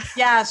again.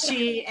 Yeah,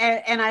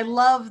 and I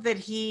love that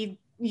he,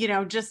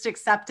 just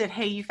accepted,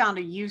 hey, you found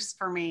a use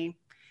for me.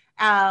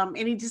 And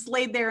he just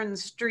laid there in the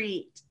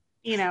street,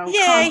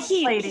 Yeah,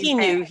 he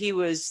knew he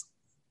was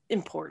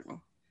important.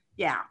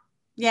 Yeah.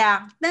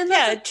 I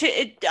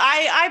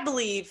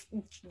believe,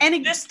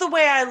 and just the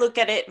way I look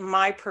at it,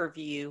 my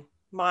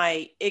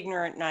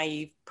ignorant,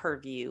 naive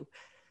purview,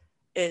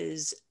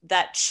 is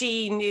that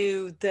she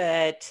knew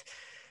that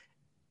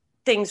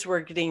things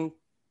were getting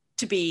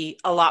to be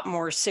a lot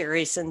more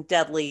serious and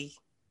deadly,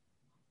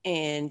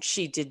 and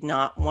she did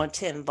not want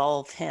to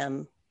involve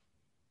him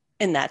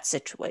in that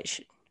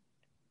situation.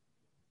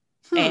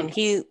 And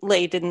he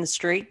laid in the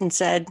street and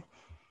said,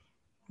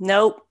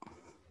 nope.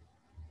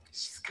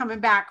 She's coming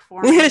back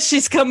for me.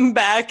 She's coming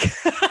back.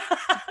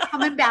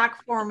 Coming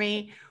back for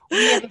me.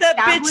 That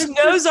bitch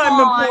knows I'm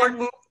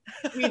important.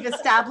 We've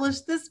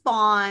established this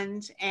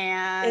bond,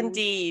 and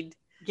indeed.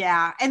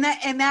 Yeah. And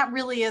that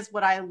really is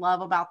what I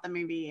love about the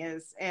movie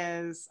is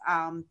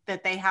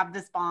that they have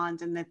this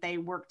bond and that they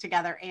work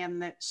together, and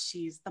that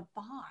she's the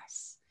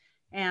boss,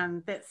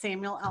 and that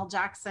Samuel L.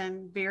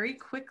 Jackson very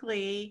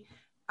quickly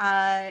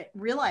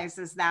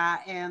realizes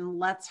that and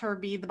lets her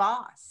be the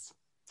boss.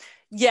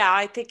 Yeah,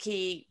 I think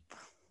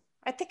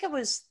it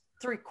was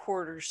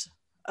 3/4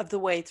 of the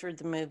way through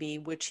the movie,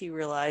 which he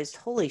realized,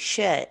 holy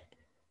shit,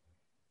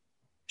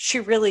 she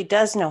really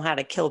does know how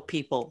to kill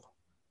people.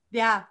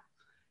 Yeah.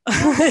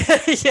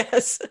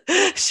 Yes,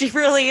 she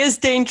really is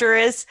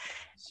dangerous.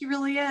 She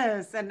really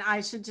is. And I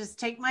should just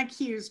take my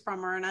cues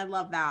from her. And I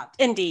love that.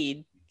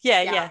 Indeed.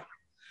 Yeah.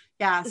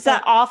 Is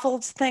that awful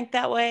to think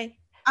that way?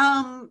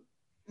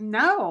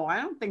 No,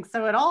 I don't think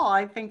so at all.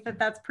 I think that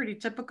that's pretty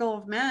typical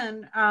of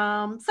men,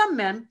 some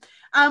men.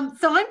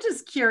 So I'm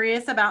just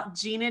curious about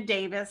Geena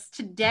Davis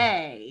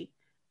today.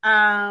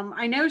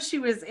 I know she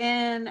was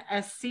in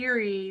a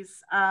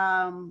series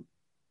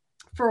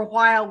for a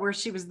while where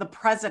she was the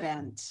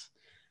president.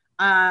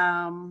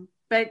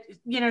 But,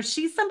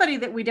 she's somebody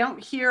that we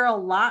don't hear a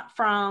lot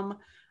from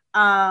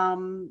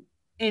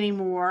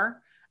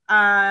anymore.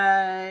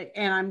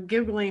 And I'm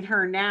Googling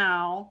her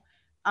now.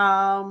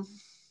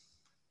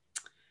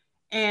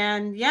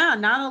 And yeah,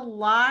 not a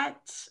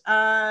lot.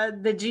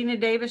 The Geena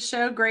Davis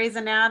Show, Grey's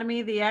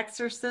Anatomy, The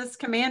Exorcist,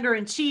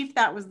 Commander-in-Chief.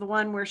 That was the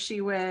one where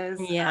she was.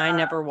 Yeah, I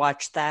never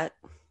watched that.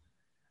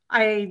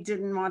 I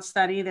didn't watch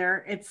that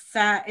either. It's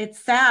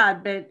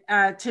sad, but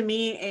to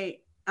me,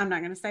 I'm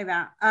not going to say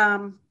that.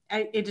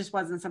 It just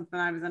wasn't something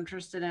I was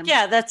interested in.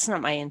 Yeah, that's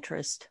not my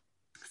interest.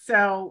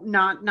 So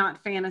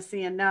not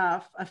fantasy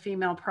enough. A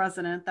female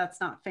president, that's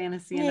not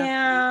fantasy enough.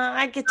 Yeah,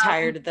 I get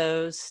tired of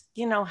those.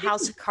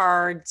 House of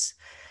Cards.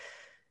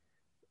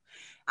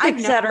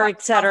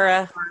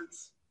 etc.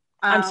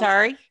 I'm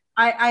sorry?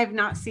 I have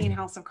not seen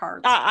House of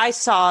Cards. I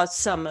saw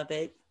some of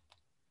it.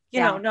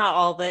 Not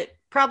all of it.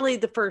 Probably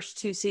the first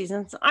 2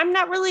 seasons. I'm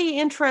not really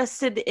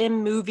interested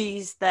in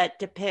movies that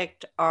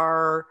depict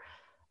our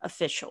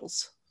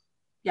officials.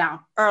 Yeah.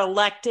 Our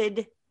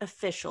elected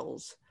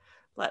officials.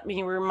 Let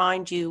me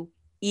remind you,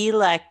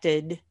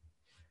 elected.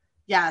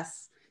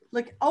 Yes.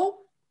 Look,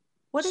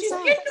 what is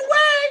that? She's getting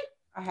away.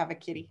 I have a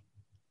kitty.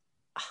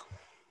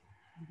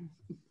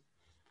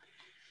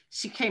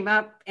 She came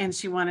up and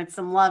she wanted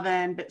some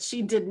loving, but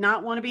she did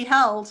not want to be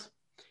held.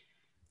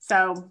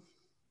 So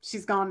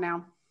she's gone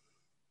now.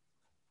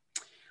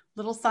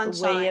 Little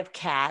Sunshine. The Way of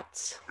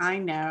Cats. I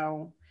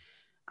know.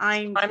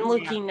 I'm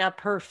looking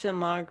up her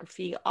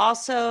filmography.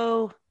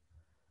 Also,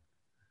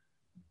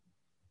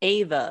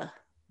 Ava.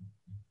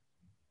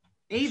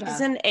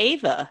 She's in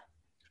Ava.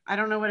 I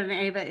don't know what an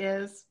Ava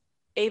is.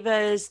 Ava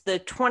is the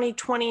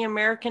 2020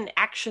 American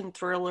action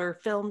thriller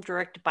film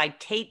directed by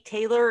Tate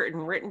Taylor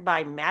and written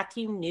by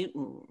Matthew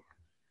Newton.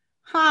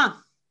 Huh.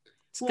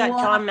 It's got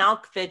John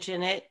Malkovich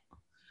in it.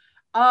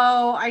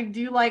 Oh, I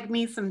do like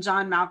me some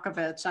John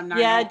Malkovich. I'm not.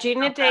 Yeah,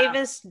 Geena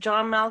Davis,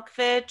 John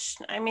Malkovich.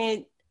 I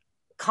mean,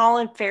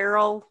 Colin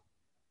Farrell,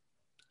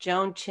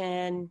 Joan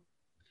Chen.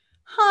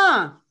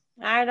 Huh.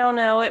 I don't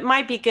know. It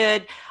might be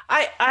good.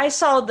 I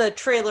saw the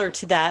trailer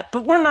to that,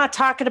 but we're not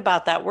talking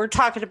about that. We're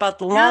talking about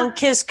The Long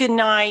Kiss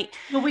Goodnight.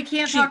 Well, we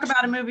can't talk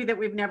about a movie that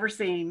we've never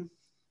seen.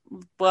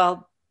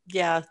 Well,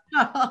 yeah.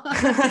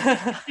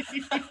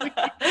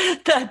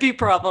 That'd be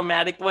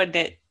problematic, wouldn't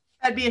it?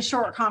 That'd be a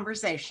short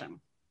conversation.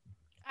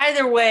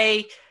 Either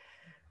way,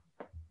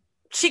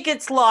 she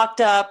gets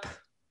locked up.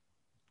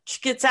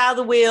 She gets out of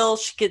the wheel.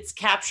 She gets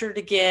captured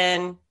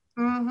again.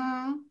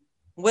 Mm-hmm.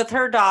 With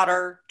her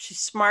daughter. She's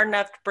smart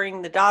enough to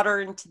bring the daughter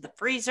into the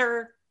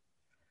freezer.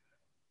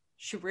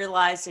 She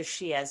realizes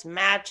she has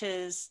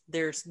matches.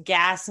 There's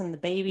gas in the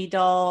baby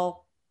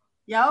doll.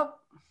 Yep.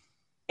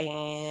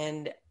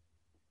 And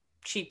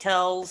she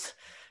tells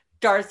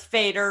Darth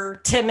Vader,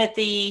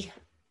 Timothy,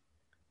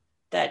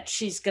 that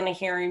she's going to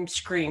hear him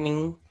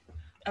screaming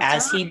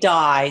as he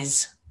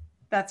dies.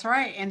 That's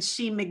right. And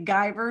she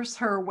MacGyvers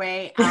her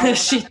way out.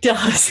 She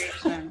does.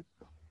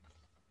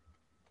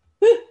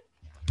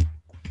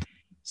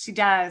 She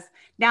does.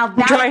 Now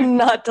I'm trying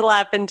not to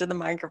laugh into the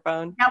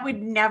microphone. That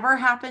would never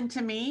happen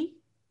to me.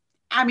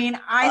 I mean,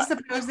 I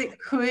suppose it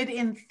could,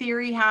 in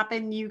theory,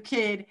 happen. You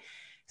could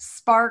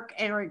spark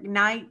or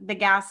ignite the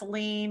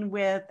gasoline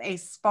with a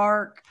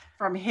spark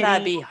from hitting.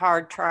 That'd be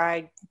hard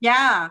tried.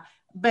 Yeah,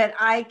 but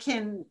I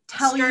can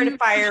tell you, start a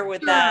fire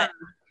with that.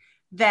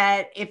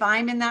 That if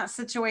I'm in that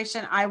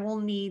situation, I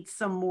will need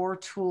some more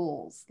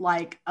tools,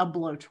 like a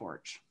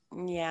blowtorch.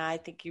 Yeah, I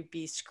think you'd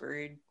be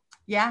screwed.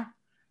 Yeah.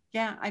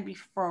 Yeah, I'd be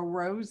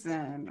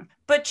frozen.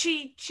 But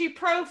she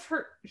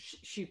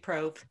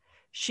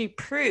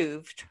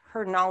proved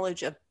her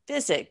knowledge of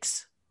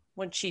physics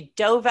when she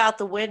dove out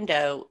the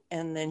window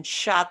and then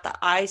shot the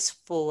ice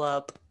full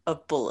up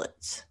of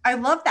bullets. I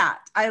love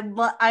that. I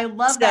love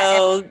that.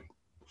 So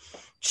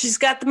she's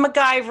got the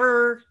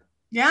MacGyver.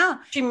 Yeah.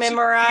 She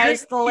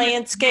memorized the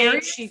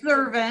landscape. She was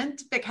very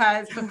observant,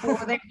 because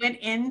before they went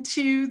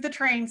into the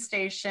train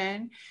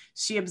station,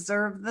 she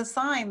observed the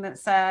sign that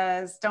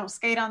says, "Don't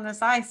skate on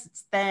this ice,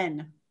 it's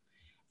thin."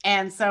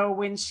 And so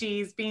when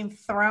she's being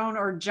thrown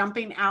or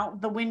jumping out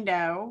the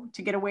window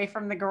to get away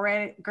from the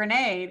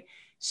grenade,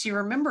 she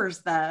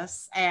remembers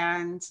this.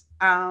 And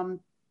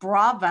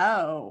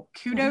bravo.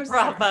 Kudos.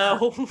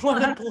 Bravo.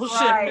 What a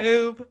bullshit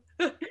move.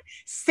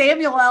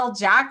 Samuel L.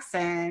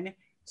 Jackson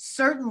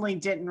certainly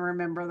didn't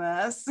remember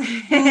this.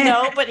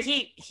 No, but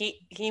he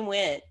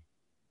went.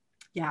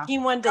 Yeah. He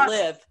wanted to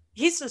live.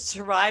 He's a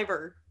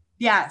survivor.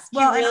 Yes.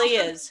 Well, he really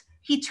is.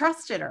 He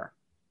trusted her.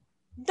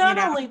 Not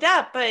only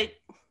that, but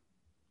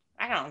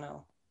I don't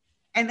know.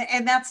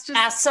 And that's just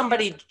ask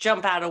somebody to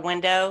jump out a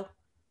window.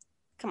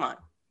 Come on.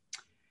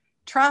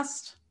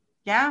 Trust.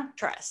 Yeah.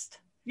 Trust.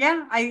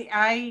 Yeah.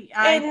 I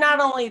and not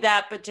only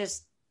that, but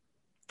just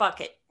fuck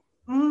it.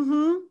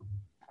 Mm-hmm.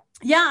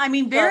 Yeah, I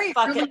mean, very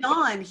early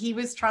on, he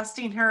was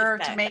trusting her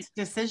to make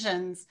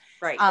decisions,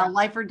 right.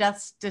 Life or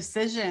death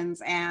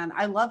decisions. And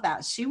I love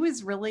that. She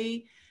was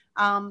really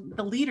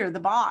the leader, the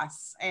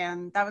boss.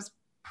 And that was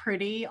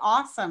pretty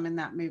awesome in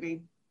that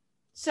movie.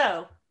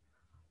 So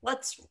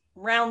let's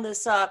round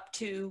this up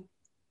to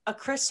a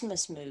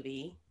Christmas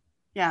movie.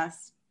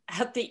 Yes.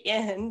 At the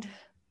end.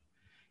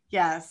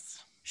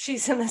 Yes.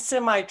 She's in a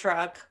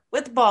semi-truck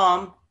with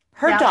Bomb,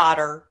 her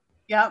daughter.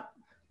 Yep.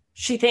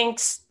 She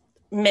thinks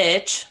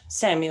Mitch,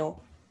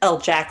 Samuel L.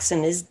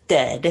 Jackson, is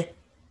dead.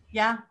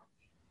 Yeah.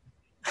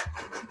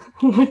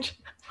 Which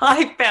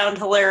I found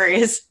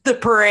hilarious. The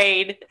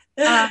parade,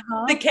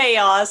 the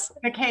chaos.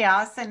 The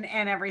chaos and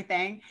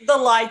everything. The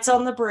lights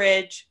on the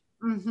bridge.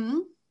 Mm-hmm.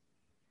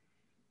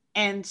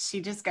 And she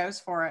just goes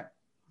for it.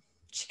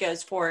 She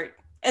goes for it.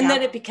 And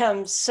then it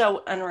becomes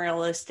so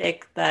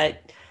unrealistic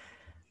that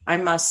I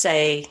must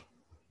say...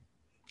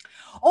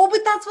 Oh,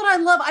 but that's what I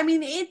love. I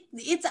mean,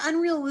 it's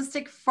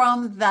unrealistic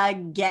from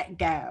the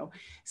get-go.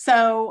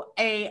 So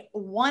a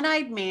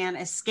one-eyed man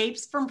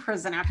escapes from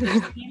prison after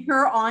seeing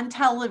her on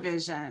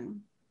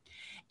television.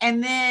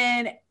 And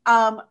then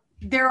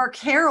there are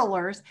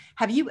carolers.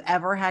 Have you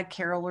ever had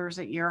carolers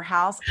at your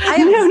house? I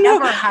have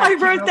never had. I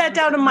wrote that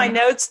down in my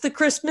notes. The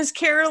Christmas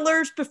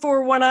carolers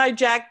before One-Eyed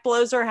Jack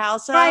blows her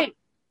house up.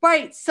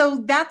 Right.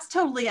 So that's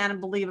totally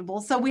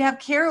unbelievable. So we have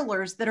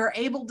carolers that are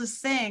able to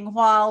sing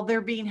while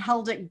they're being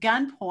held at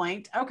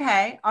gunpoint.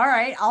 Okay. All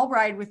right. I'll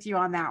ride with you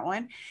on that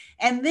one.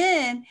 And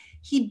then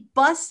he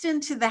busts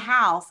into the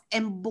house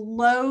and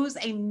blows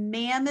a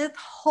mammoth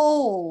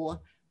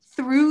hole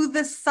through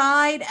the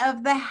side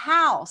of the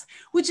house,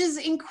 which is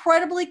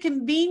incredibly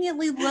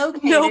conveniently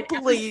located at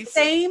the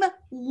same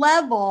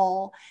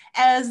level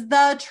as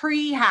the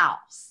tree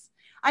house.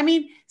 I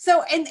mean,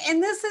 so, and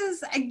this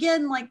is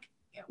again, like,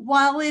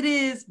 while it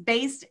is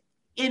based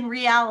in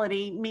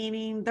reality,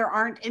 meaning there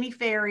aren't any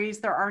fairies,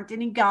 there aren't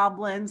any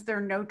goblins, there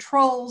are no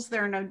trolls,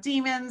 there are no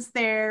demons,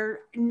 there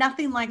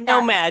nothing like that.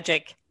 No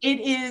magic. It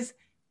is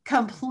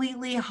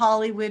completely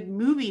Hollywood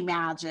movie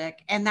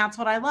magic, and that's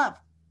what I love.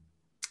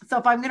 So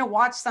if I'm going to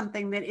watch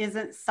something that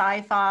isn't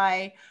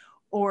sci-fi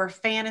or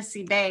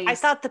fantasy based, I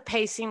thought the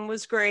pacing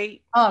was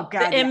great. Oh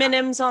God, the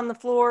M&Ms on the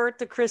floor,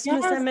 the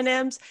Christmas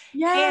M&Ms,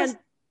 and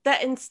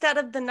that instead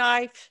of the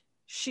knife,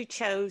 she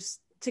chose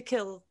to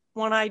kill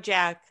One-Eyed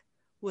Jack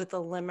with a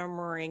lemon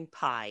meringue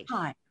pie.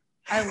 I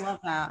love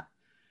that.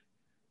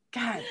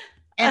 God.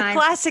 And a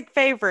classic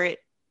favorite.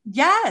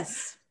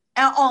 Yes.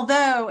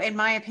 Although, in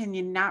my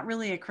opinion, not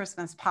really a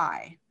Christmas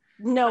pie.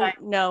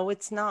 No,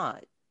 it's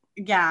not.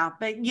 Yeah.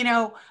 But, you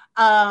know,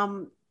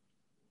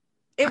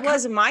 it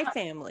was in my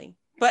family,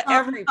 but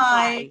every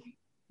pie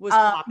was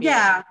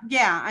popular.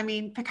 Yeah. I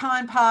mean,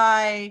 pecan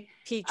pie,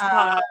 peach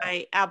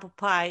pie, apple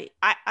pie.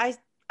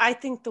 I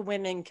think the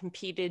women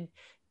competed,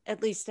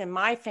 at least in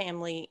my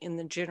family, in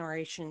the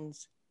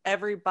generations.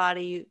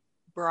 Everybody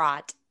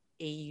brought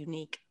a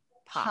unique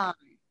pie.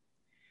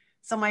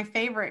 So my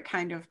favorite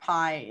kind of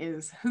pie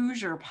is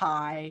Hoosier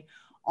pie,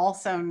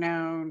 also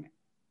known.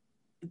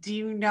 Do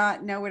you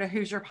not know what a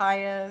Hoosier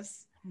pie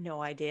is?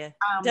 No idea.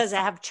 Does it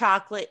have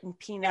chocolate and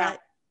peanut?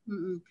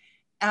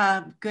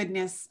 Yeah.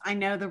 Goodness, I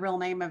know the real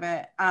name of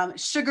it.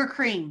 Sugar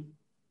cream.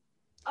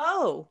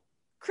 Oh,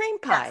 cream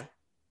pie.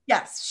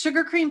 Yes.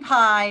 Sugar cream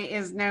pie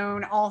is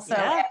known also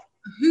as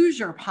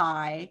Hoosier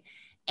pie.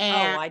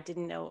 And I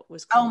didn't know it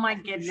was called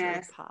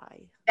goodness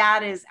pie.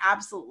 That is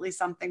absolutely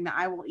something that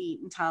I will eat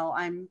until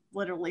I'm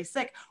literally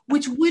sick,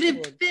 which would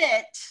have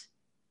fit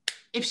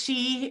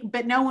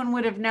but no one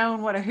would have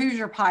known what a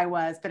Hoosier pie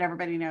was, but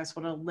everybody knows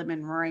what a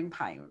lemon meringue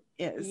pie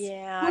is.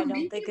 Yeah, I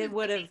don't think they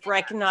would have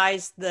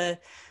recognized the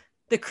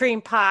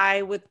cream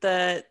pie with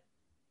the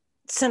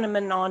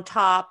cinnamon on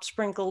top,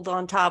 sprinkled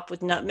on top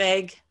with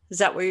nutmeg. Is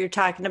that what you're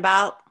talking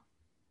about?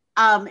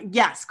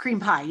 Yes, cream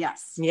pie.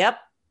 Yes. Yep.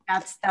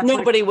 That's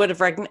nobody would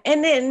have recognized.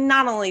 And then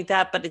not only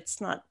that, but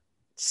it's not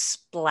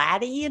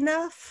splatty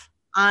enough.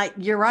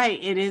 You're right.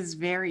 It is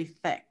very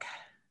thick.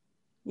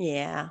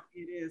 Yeah.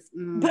 It is.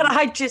 But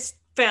I just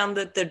found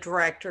that the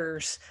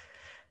director's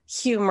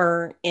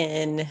humor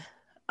in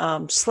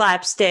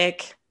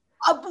slapstick.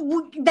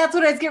 That's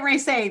what I was getting ready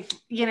to say.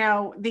 You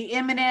know, the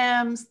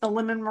M&Ms, the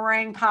lemon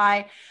meringue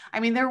pie. I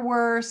mean, there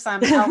were some.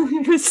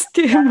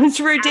 It's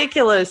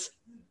ridiculous.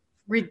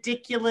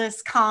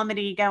 Ridiculous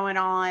comedy going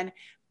on.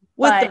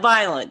 With the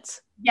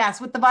violence.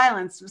 Yes, with the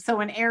violence. So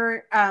an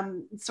air,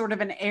 sort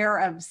of an air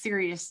of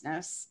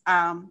seriousness.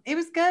 It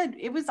was good.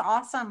 It was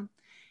awesome.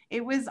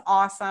 It was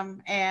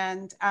awesome.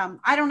 And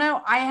I don't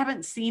know. I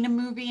haven't seen a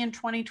movie in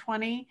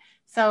 2020.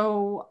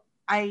 So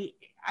I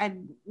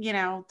you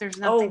know, there's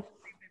nothing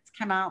that's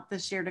come out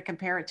this year to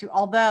compare it to.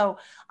 Although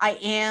I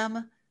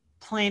am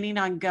planning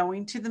on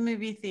going to the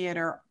movie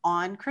theater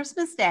on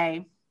Christmas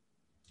Day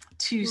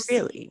to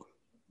really,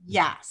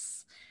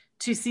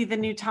 to see the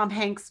new Tom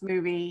Hanks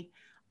movie.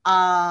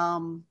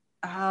 The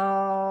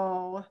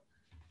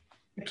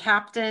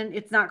Captain.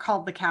 It's not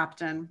called The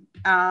Captain.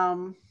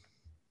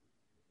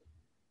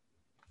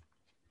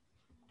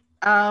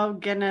 Oh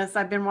goodness,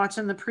 I've been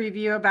watching the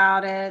preview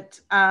about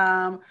it.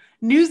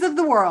 News of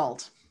the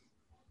World.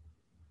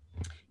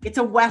 It's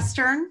a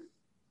Western.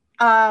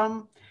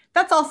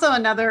 That's also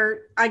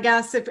another, I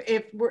guess,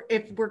 if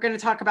we're going to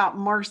talk about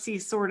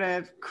Marcy's sort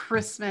of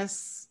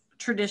Christmas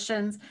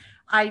traditions,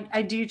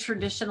 I do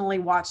traditionally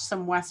watch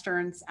some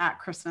Westerns at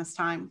Christmas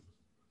time.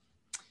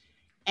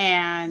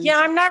 And yeah,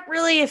 I'm not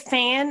really a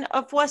fan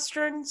of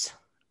Westerns.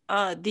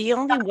 The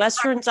only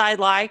Westerns I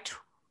liked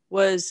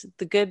was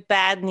The Good,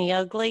 Bad, and the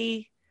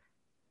Ugly.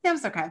 It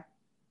was okay.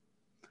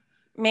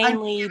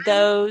 Mainly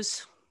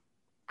those.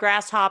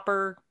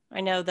 Grasshopper. I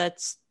know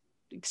that's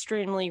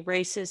extremely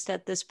racist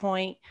at this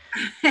point.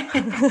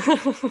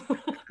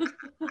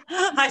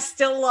 I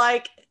still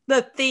like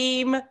the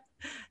theme,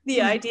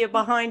 the idea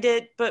behind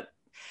it, but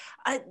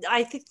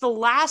I think the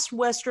last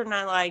Western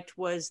I liked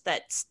was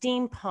that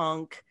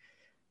steampunk,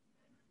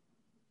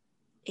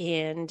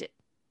 and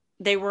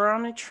they were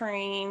on a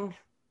train.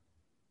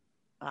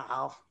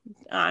 Oh,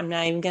 I'm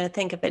not even going to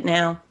think of it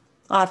now.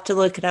 I'll have to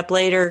look it up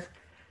later.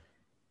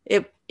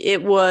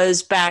 It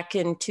was back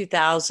in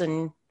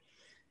 2000.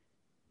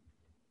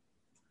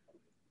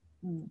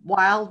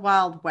 Wild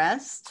Wild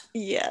West.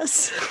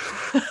 Yes.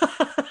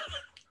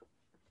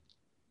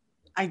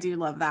 I do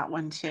love that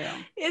one too.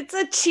 It's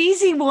a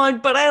cheesy one,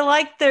 but I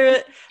like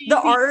the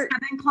art.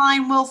 Kevin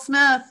Kline, Will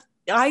Smith.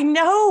 I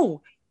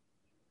know.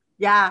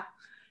 Yeah.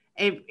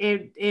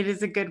 It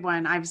is a good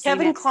one. I've seen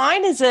Kevin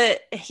Kline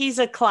he's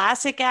a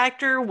classic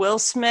actor. Will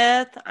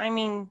Smith. I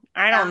mean,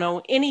 I don't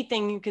know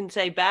anything you can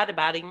say bad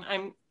about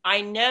him.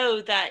 I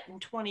know that in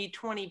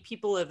 2020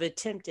 people have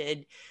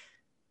attempted,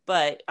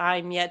 but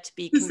I'm yet to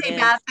be convinced. You say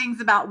bad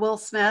things about Will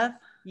Smith?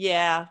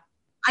 Yeah.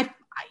 I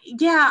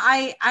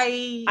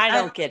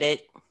don't get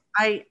it.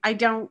 I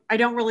don't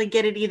really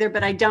get it either,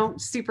 but I don't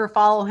super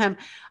follow him.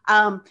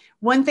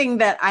 One thing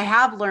that I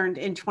have learned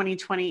in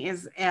 2020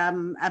 is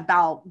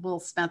about Will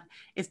Smith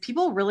is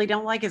people really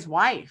don't like his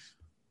wife.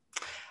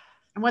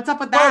 And what's up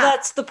with that? Well,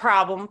 that's the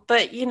problem.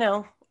 But you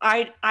know,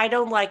 I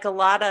don't like a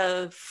lot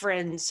of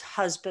friends'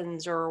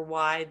 husbands or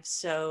wives.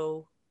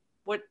 So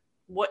what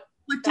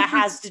that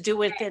has to do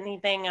with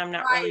anything? I'm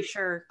not really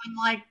sure. I'm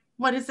like,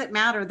 what does it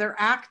matter? They're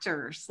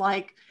actors.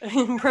 Like,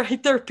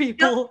 right, they're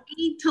people. You don't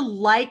need to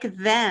like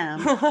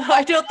them.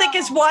 I don't think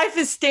his wife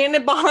is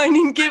standing behind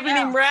and giving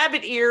him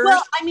rabbit ears.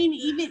 Well, I mean,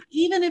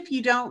 even if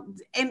you don't,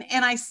 and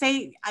I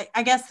say,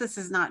 I guess this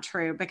is not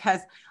true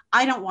because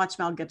I don't watch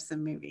Mel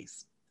Gibson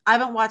movies. I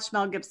haven't watched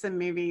Mel Gibson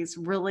movies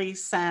really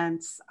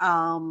since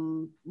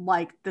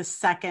like the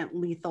second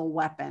Lethal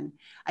Weapon.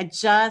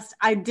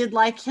 I did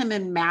like him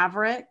in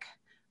Maverick,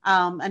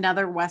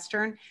 another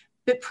Western.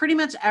 But pretty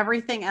much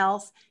everything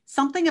else,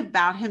 something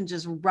about him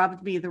just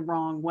rubbed me the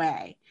wrong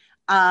way.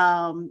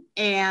 And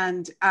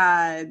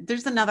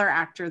there's another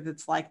actor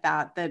that's like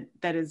that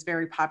is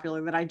very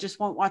popular that I just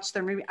won't watch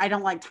their movie. I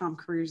don't like Tom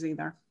Cruise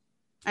either.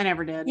 I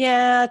never did.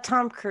 Yeah,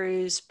 Tom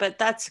Cruise, but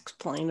that's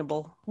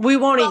explainable. We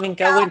won't even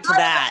go into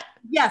that.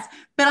 Yes,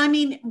 but I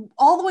mean,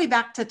 all the way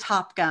back to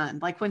Top Gun.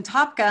 Like when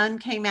Top Gun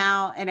came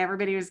out and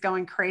everybody was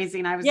going crazy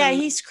and I was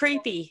he's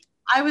creepy.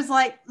 I was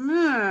like, you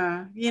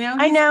know.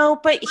 I know,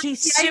 but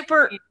he's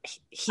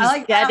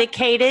like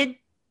dedicated. That.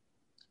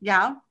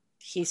 Yeah.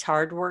 He's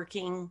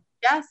hardworking.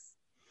 Yes.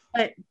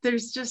 But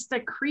there's just a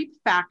creep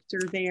factor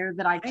there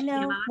that I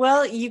know.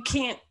 Well, you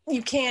can't,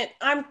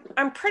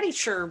 I'm pretty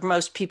sure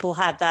most people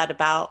have that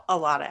about a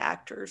lot of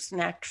actors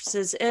and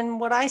actresses. And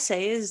what I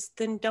say is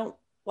then don't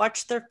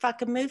watch their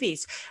fucking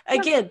movies.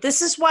 Again,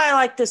 this is why I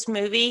like this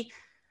movie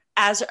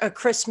as a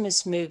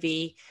Christmas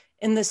movie.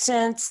 In the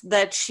sense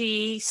that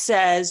she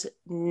says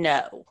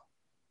no.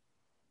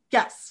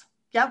 Yes.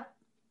 Yep.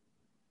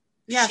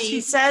 Yeah.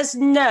 She says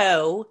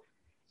no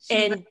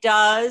and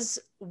does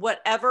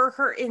whatever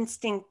her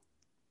instinct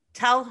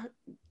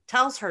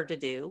tells her to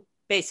do,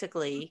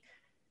 basically.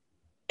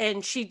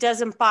 and she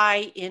doesn't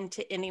buy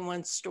into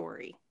anyone's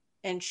story,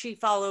 and she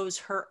follows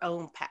her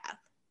own path.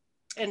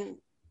 And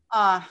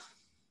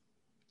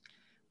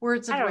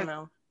words of I don't wisdom.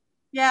 know.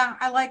 Yeah,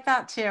 I like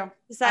that too.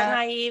 Is that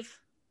naive?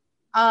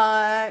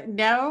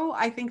 No,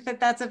 I think that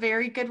that's a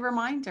very good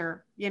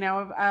reminder,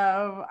 of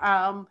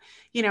I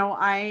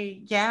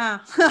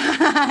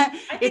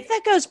think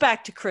that goes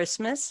back to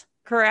Christmas,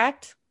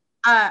 correct?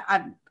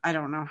 I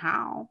don't know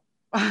how.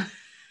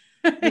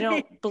 You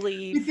don't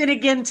believe. But then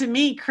again, to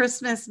me,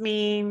 Christmas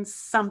means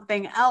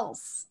something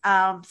else,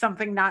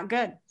 something not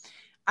good.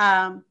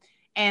 And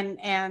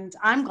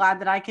I'm glad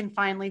that I can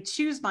finally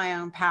choose my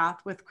own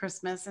path with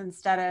Christmas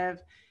instead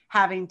of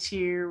having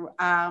to,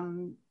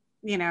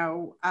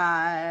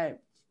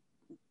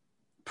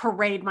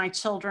 parade my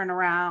children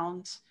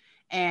around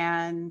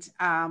and,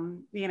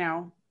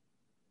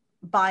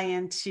 buy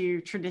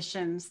into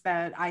traditions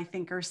that I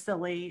think are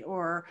silly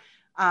or,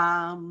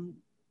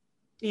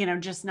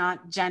 just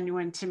not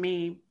genuine to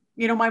me.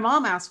 My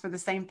mom asks for the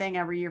same thing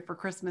every year for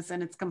Christmas,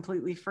 and it's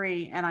completely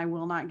free, and I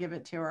will not give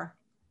it to her.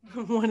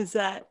 What is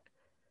that?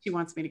 She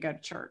wants me to go to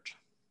church.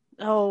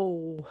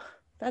 Oh,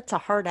 that's a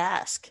hard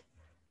ask.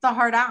 It's a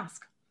hard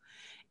ask.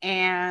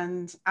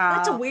 And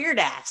that's a weird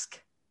ask.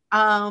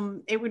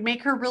 It would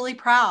make her really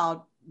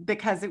proud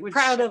because it would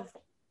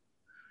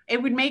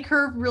it would make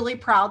her really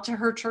proud to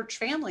her church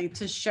family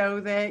to show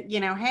that,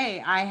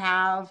 hey,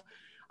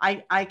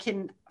 I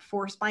can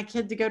force my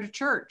kid to go to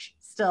church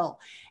still.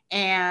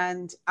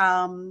 And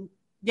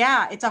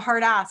it's a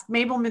hard ask.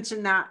 Mabel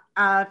mentioned that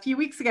a few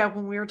weeks ago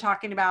when we were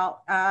talking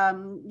about,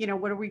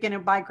 what are we going to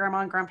buy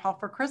grandma and grandpa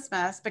for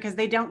Christmas? Because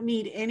they don't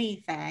need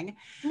anything.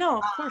 No,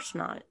 of course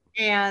not.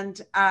 And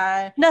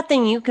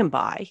nothing you can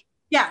buy.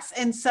 Yes.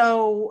 And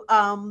so,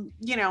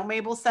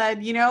 Mabel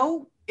said,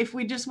 if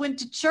we just went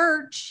to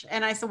church,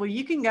 and I said, well,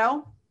 you can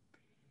go.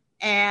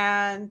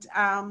 And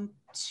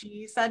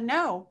she said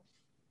no.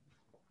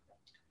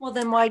 Well,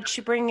 then why'd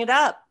she bring it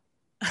up?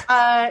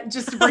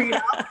 Just to bring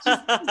it up,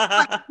 just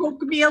like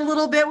poke me a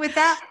little bit with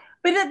that.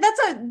 But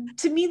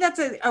to me, that's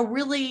a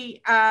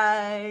really,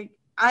 I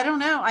don't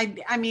know.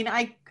 I mean,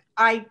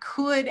 I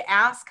could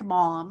ask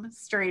mom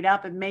straight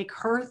up and make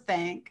her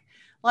think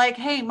like,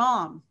 hey,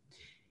 mom,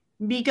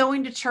 me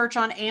going to church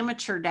on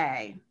amateur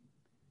day,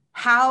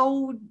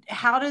 how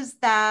does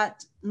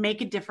that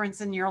make a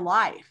difference in your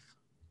life?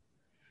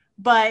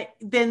 But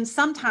then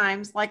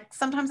sometimes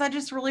I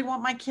just really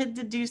want my kid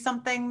to do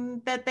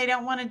something that they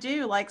don't want to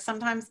do.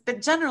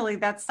 But generally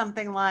that's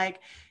something like,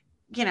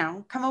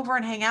 come over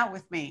and hang out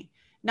with me,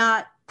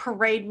 not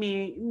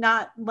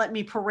let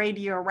me parade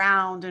you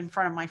around in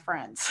front of my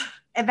friends.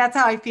 And that's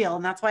how I feel.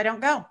 And that's why I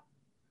don't go.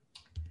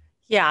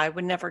 Yeah. I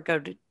would never go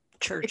to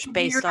church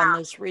based on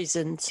those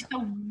reasons. It's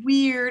a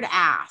weird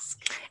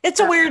ask. It's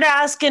a weird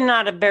ask and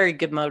not a very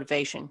good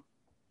motivation.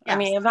 Yes. I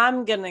mean, if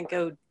I'm going to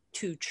go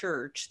to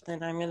church,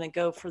 then I'm going to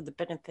go for the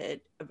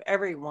benefit of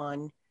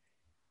everyone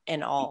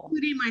and all,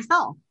 including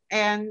myself.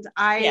 And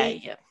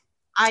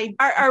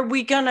are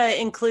we going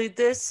to include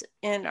this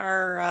in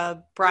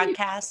our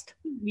broadcast?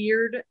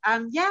 Weird.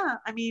 Yeah.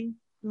 I mean,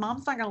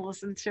 mom's not going to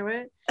listen to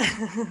it.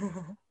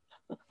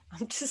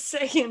 I'm just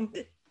saying.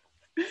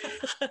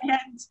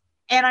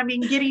 And I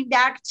mean, getting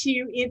back to,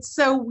 it's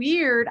so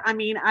weird. I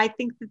mean, I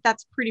think that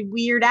that's pretty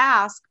weird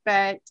ask,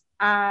 but,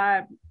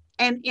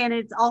 and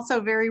it's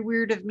also very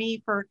weird of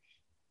me for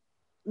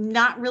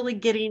not really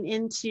getting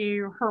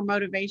into her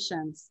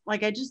motivations.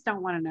 Like, I just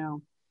don't want to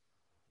know.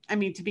 I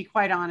mean, to be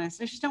quite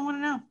honest, I just don't want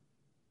to know.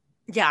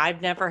 Yeah,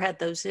 I've never had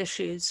those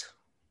issues.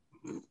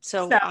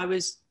 So I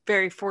was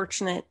very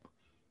fortunate.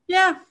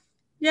 Yeah.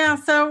 Yeah.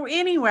 So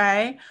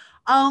anyway,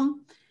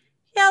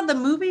 the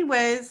movie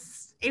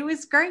was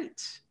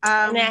great.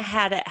 And it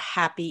had a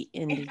happy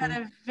ending. It had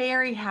a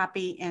very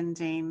happy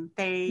ending.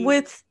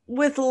 With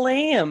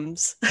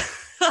lambs,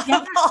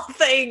 of all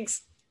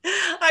things.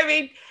 I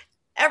mean,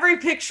 every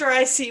picture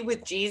I see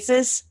with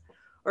Jesus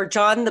or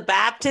John the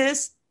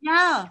Baptist,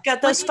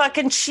 got those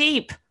fucking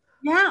sheep.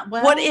 Yeah.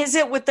 Well, what is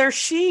it with their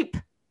sheep?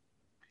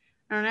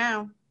 I don't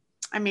know.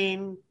 I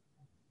mean,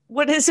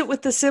 what is it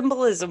with the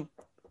symbolism?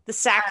 The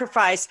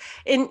sacrifice.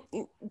 And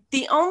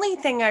the only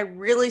thing I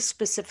really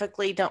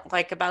specifically don't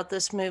like about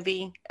this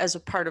movie as a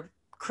part of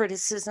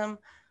criticism,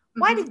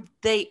 why did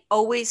they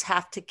always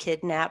have to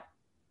kidnap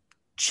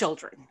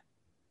children?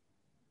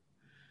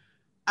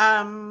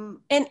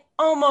 In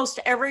almost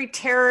every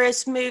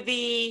terrorist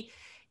movie,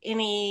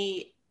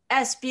 any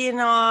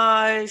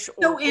espionage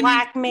or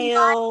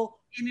blackmail.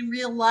 In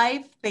real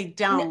life, they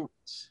don't.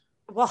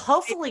 Well,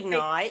 hopefully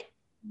not.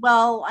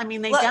 Well, I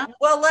mean, they don't.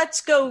 Well,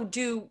 let's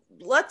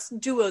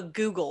do a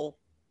Google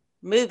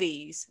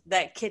movies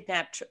that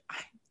kidnap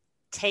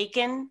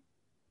Taken.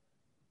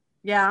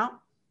 Yeah.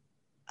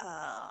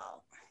 I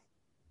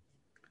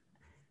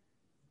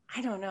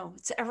don't know.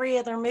 It's every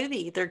other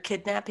movie. They're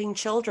kidnapping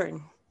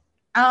children.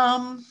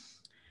 Yeah.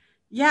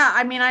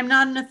 I mean, I'm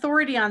not an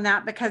authority on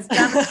that because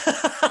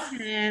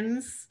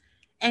demons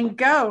and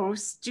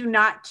ghosts do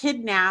not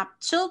kidnap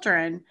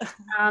children.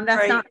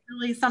 That's not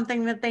really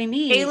something that they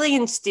need.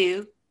 Aliens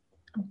do.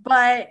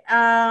 But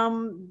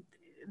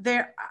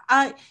there,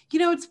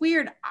 it's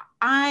weird.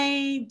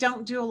 I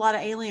don't do a lot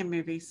of alien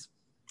movies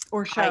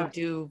or shows. I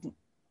do.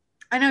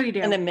 I know you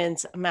do. An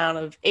immense amount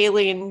of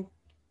alien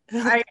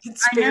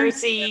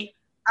conspiracy.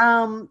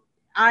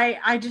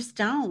 I just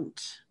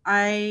don't.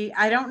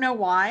 I don't know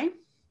why,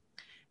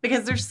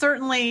 because there's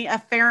certainly a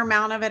fair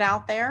amount of it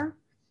out there.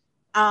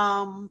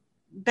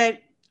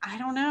 But I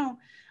don't know.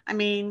 I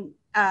mean,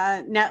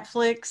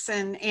 Netflix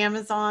and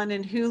Amazon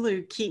and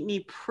Hulu keep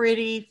me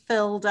pretty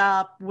filled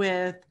up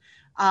with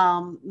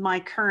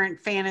my current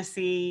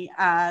fantasy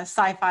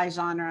sci-fi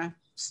genre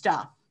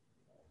stuff.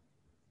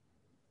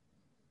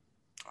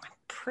 I'm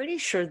pretty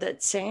sure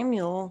that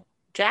Samuel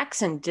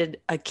Jackson did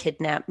a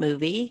kidnap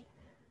movie.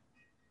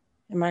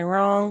 Am I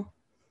wrong?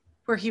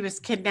 Where he was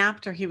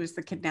kidnapped, or he was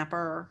the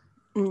kidnapper?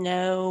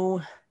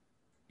 No.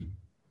 Let's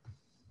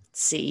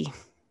see.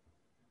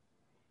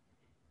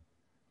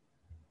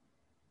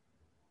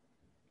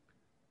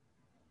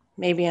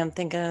 Maybe I'm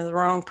thinking of the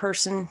wrong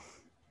person.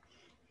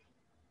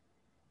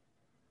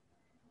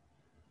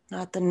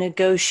 Not the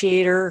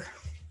negotiator.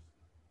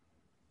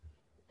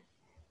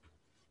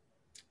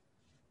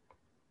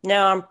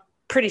 No, I'm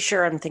pretty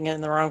sure I'm thinking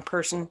of the wrong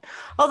person.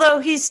 Although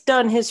he's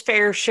done his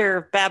fair share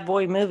of bad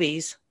boy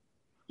movies.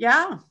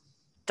 Yeah.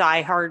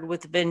 Die Hard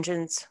with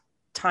Vengeance,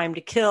 Time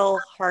to Kill,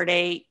 Hard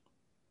 8,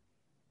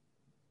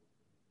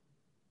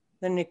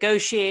 The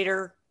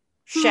Negotiator,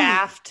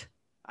 Shaft.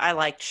 I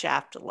liked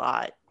Shaft a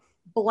lot.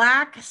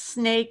 Black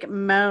Snake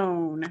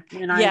Moan.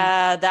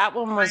 That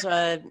one was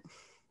a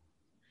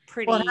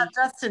pretty... Well, it had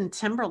Justin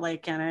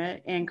Timberlake in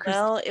it. And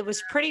it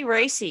was pretty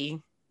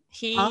racy.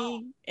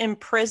 He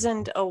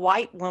imprisoned a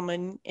white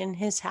woman in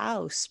his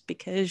house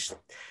because...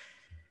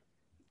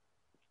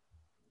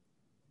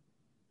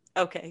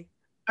 Okay,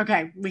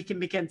 we can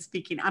begin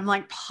speaking. I'm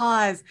like,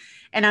 pause.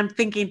 And I'm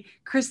thinking,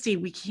 Christy,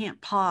 we can't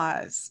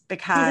pause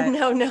because...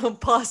 No,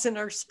 pause in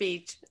our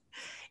speech.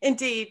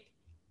 Indeed.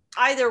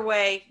 Either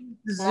way,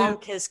 Long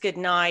Kiss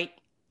Goodnight.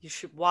 You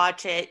should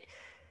watch it.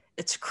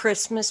 It's a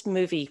Christmas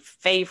movie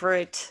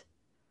favorite.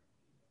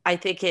 I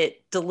think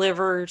it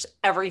delivers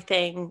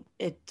everything.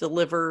 It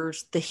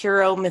delivers the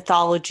hero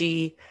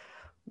mythology,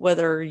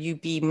 whether you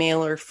be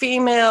male or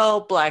female,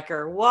 black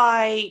or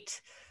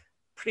white.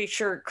 Pretty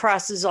sure it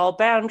crosses all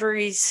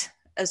boundaries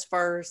as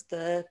far as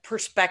the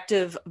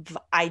perspective of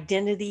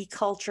identity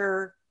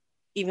culture,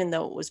 even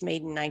though it was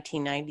made in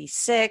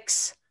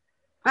 1996.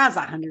 That's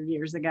 100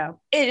 years ago.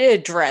 It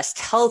addressed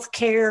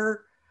healthcare,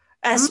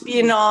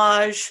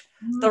 espionage,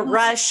 the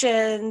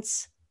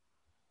Russians.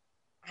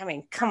 I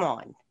mean, come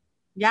on.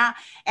 Yeah.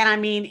 And I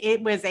mean,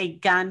 it was a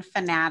gun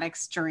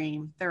fanatic's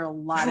dream. There are a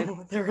lot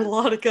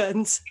of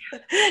guns.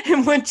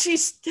 And when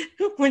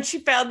she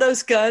found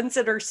those guns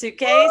in her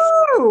suitcase,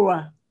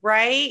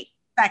 right?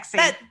 Sexy.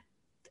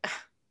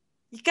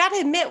 You got to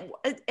admit,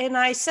 and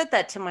I said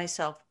that to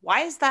myself,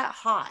 why is that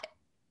hot?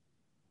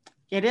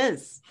 It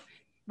is.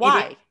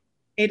 Why?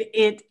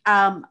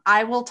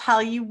 I will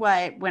tell you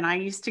what, when I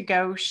used to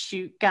go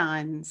shoot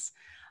guns,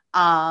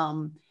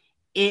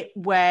 it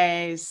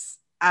was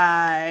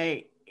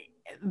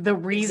the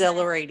reason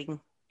exhilarating.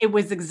 It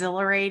was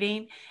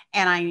exhilarating.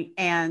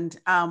 And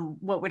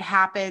what would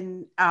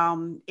happen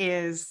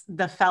is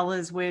the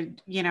fellas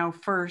would,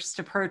 first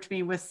approach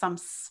me with some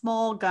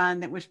small gun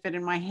that would fit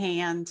in my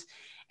hand.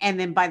 And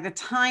then by the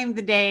time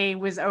the day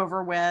was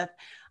over with,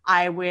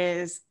 I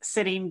was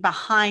sitting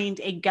behind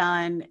a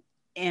gun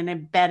in a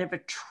bed of a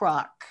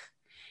truck.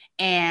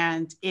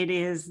 And it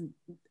is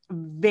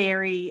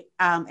very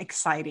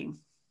exciting.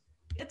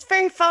 It's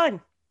very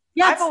fun.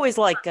 Yes. I've always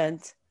liked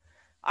guns.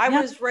 I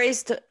was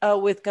raised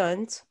with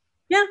guns.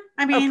 Yeah,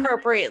 I mean,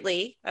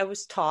 appropriately. I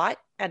was taught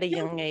at a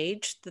young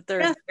age that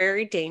they're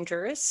very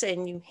dangerous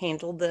and you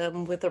handle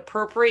them with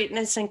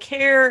appropriateness and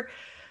care.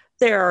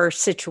 There are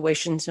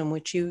situations in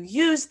which you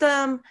use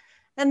them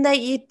and that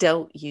you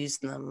don't use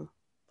them.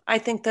 I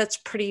think that's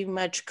pretty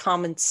much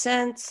common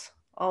sense,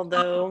 although...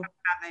 I don't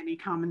have any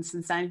common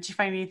sense. Did you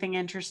find anything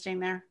interesting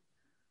there?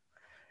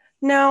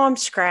 No, I'm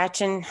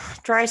scratching.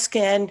 Dry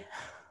skin.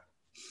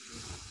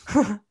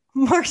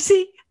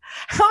 Marcy,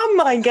 how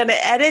am I going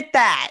to edit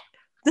that?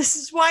 This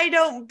is why I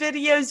don't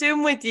video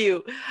Zoom with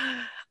you.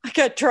 I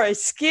got dry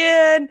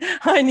skin.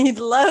 I need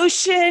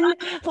lotion.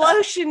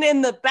 Lotion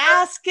in the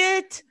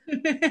basket.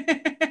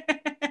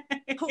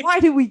 Why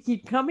do we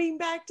keep coming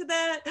back to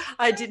that?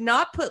 I did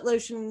not put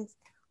lotion.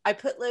 I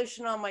put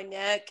lotion on my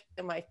neck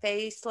and my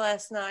face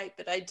last night,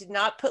 but I did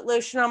not put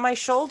lotion on my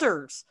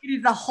shoulders. It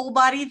is a whole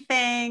body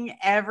thing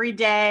every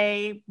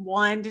day,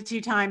 1 to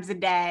 2 times a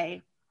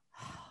day.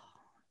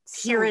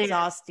 So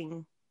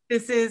exhausting.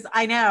 This is,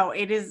 I know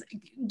it is.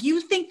 You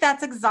think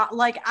that's exhausting?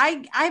 Like I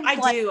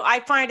do. I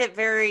find it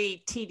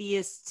very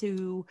tedious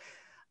to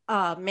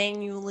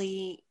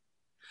manually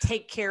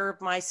take care of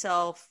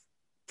myself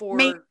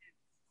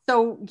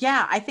So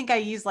yeah, I think I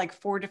use like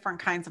 4 different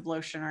kinds of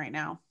lotion right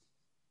now.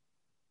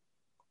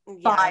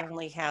 Yeah, I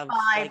only have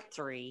like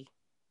 3.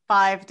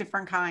 5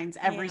 different kinds.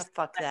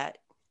 Fuck that.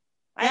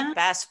 I have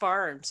Bass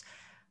Farms.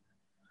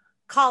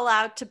 call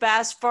out to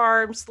Bass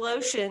Farms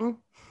Lotion.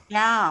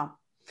 Yeah.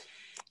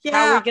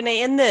 How are we going to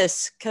end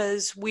this?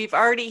 Because we've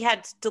already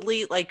had to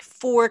delete like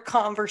 4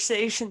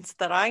 conversations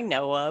that I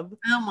know of.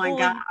 Oh my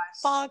gosh.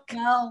 Fuck.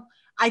 No,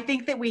 I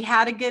think that we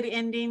had a good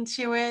ending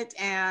to it.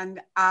 And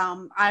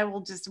I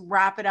will just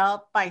wrap it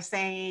up by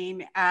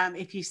saying,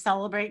 if you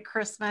celebrate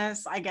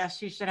Christmas, I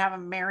guess you should have a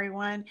merry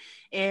one.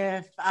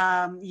 If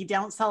you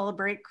don't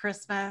celebrate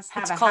Christmas,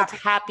 it's called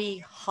Happy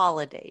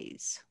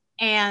Holidays.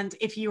 And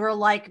if you are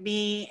like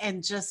me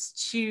and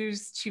just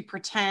choose to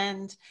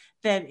pretend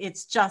that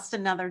it's just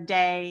another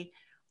day,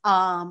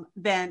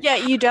 then... Yeah,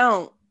 you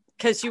don't,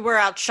 because you were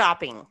out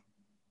shopping.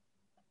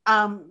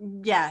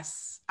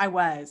 Yes, I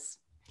was.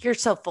 You're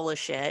so full of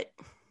shit.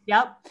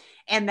 Yep.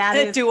 And that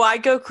is... Do I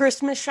go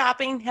Christmas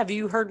shopping? Have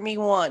you heard me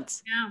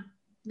once?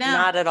 No.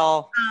 Not at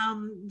all.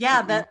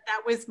 That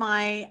was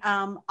my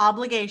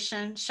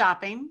obligation,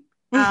 shopping.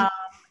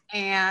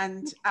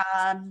 And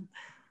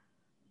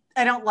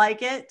I don't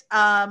like it.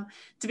 To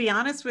be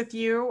honest with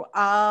you,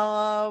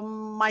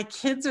 my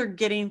kids are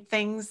getting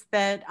things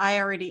that I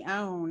already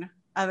own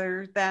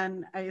other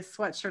than a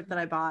sweatshirt that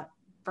I bought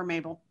for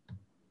Mabel.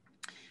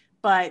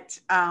 But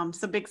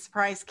so big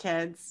surprise,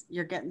 kids,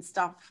 you're getting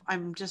stuff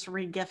I'm just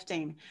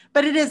re-gifting.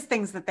 But it is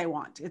things that they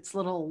want. It's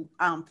little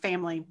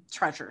family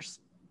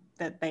treasures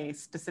that they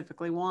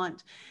specifically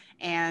want.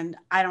 And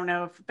I don't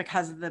know if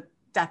because of the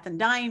Death and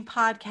Dying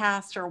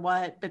podcast or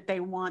what, but they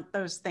want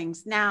those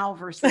things now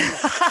versus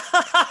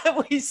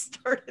we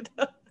started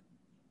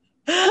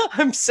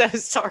I'm so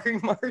sorry,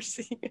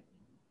 Marcy.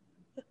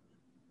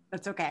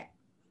 That's okay.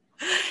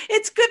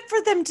 It's good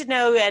for them to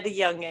know at a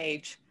young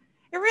age.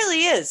 It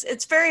really is.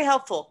 It's very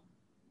helpful.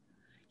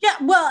 Yeah,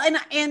 well, and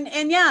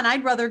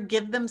I'd rather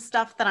give them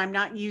stuff that I'm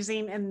not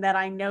using and that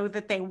I know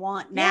that they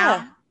want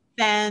now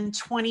than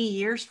 20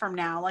 years from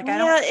now. Like I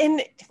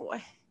don't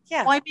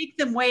why make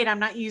them wait? I'm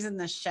not using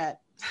this shit.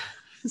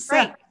 So,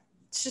 right.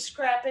 It's just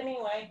crap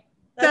anyway.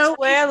 That's the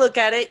way I look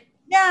at it.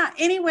 Yeah.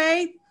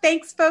 Anyway,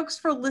 thanks folks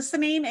for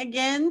listening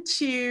again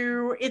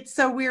to It's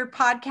So Weird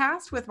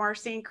podcast with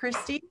Marcy and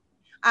Christy.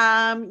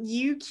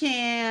 You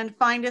can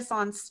find us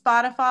on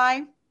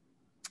Spotify,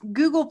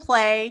 Google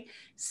Play,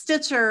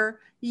 Stitcher,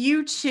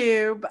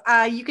 YouTube.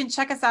 You can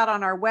check us out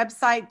on our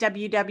website,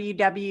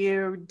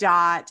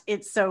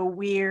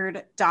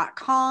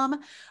 www.it'ssoweird.com.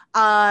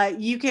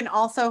 You can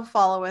also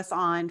follow us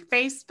on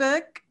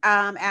Facebook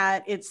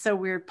at It's So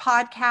Weird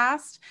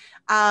Podcast.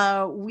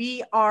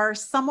 We are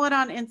somewhat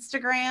on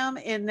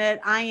Instagram in that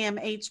I am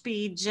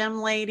HB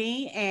Gym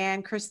Lady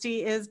and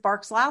Christy is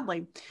Barks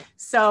Loudly.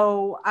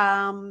 So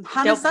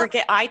don't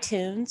forget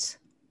iTunes.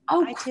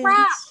 Oh, iTunes.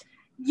 Crap.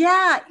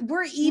 Yeah,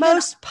 we're even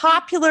most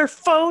popular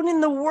phone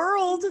in the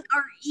world.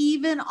 Are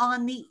even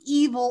on the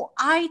evil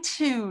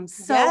iTunes.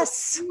 So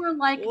if you are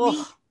like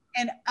me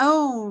and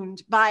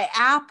owned by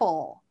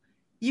Apple,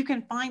 you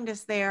can find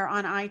us there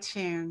on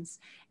iTunes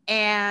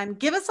and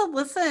give us a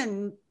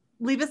listen.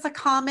 Leave us a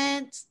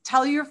comment.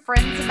 Tell your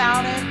friends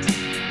about it.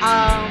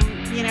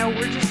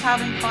 We're just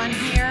having fun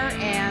here,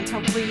 and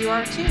hopefully you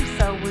are too.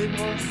 So we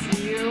will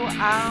see you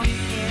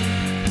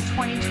in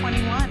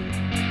 2021.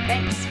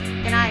 Thanks.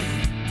 Good night.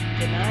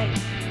 Good night.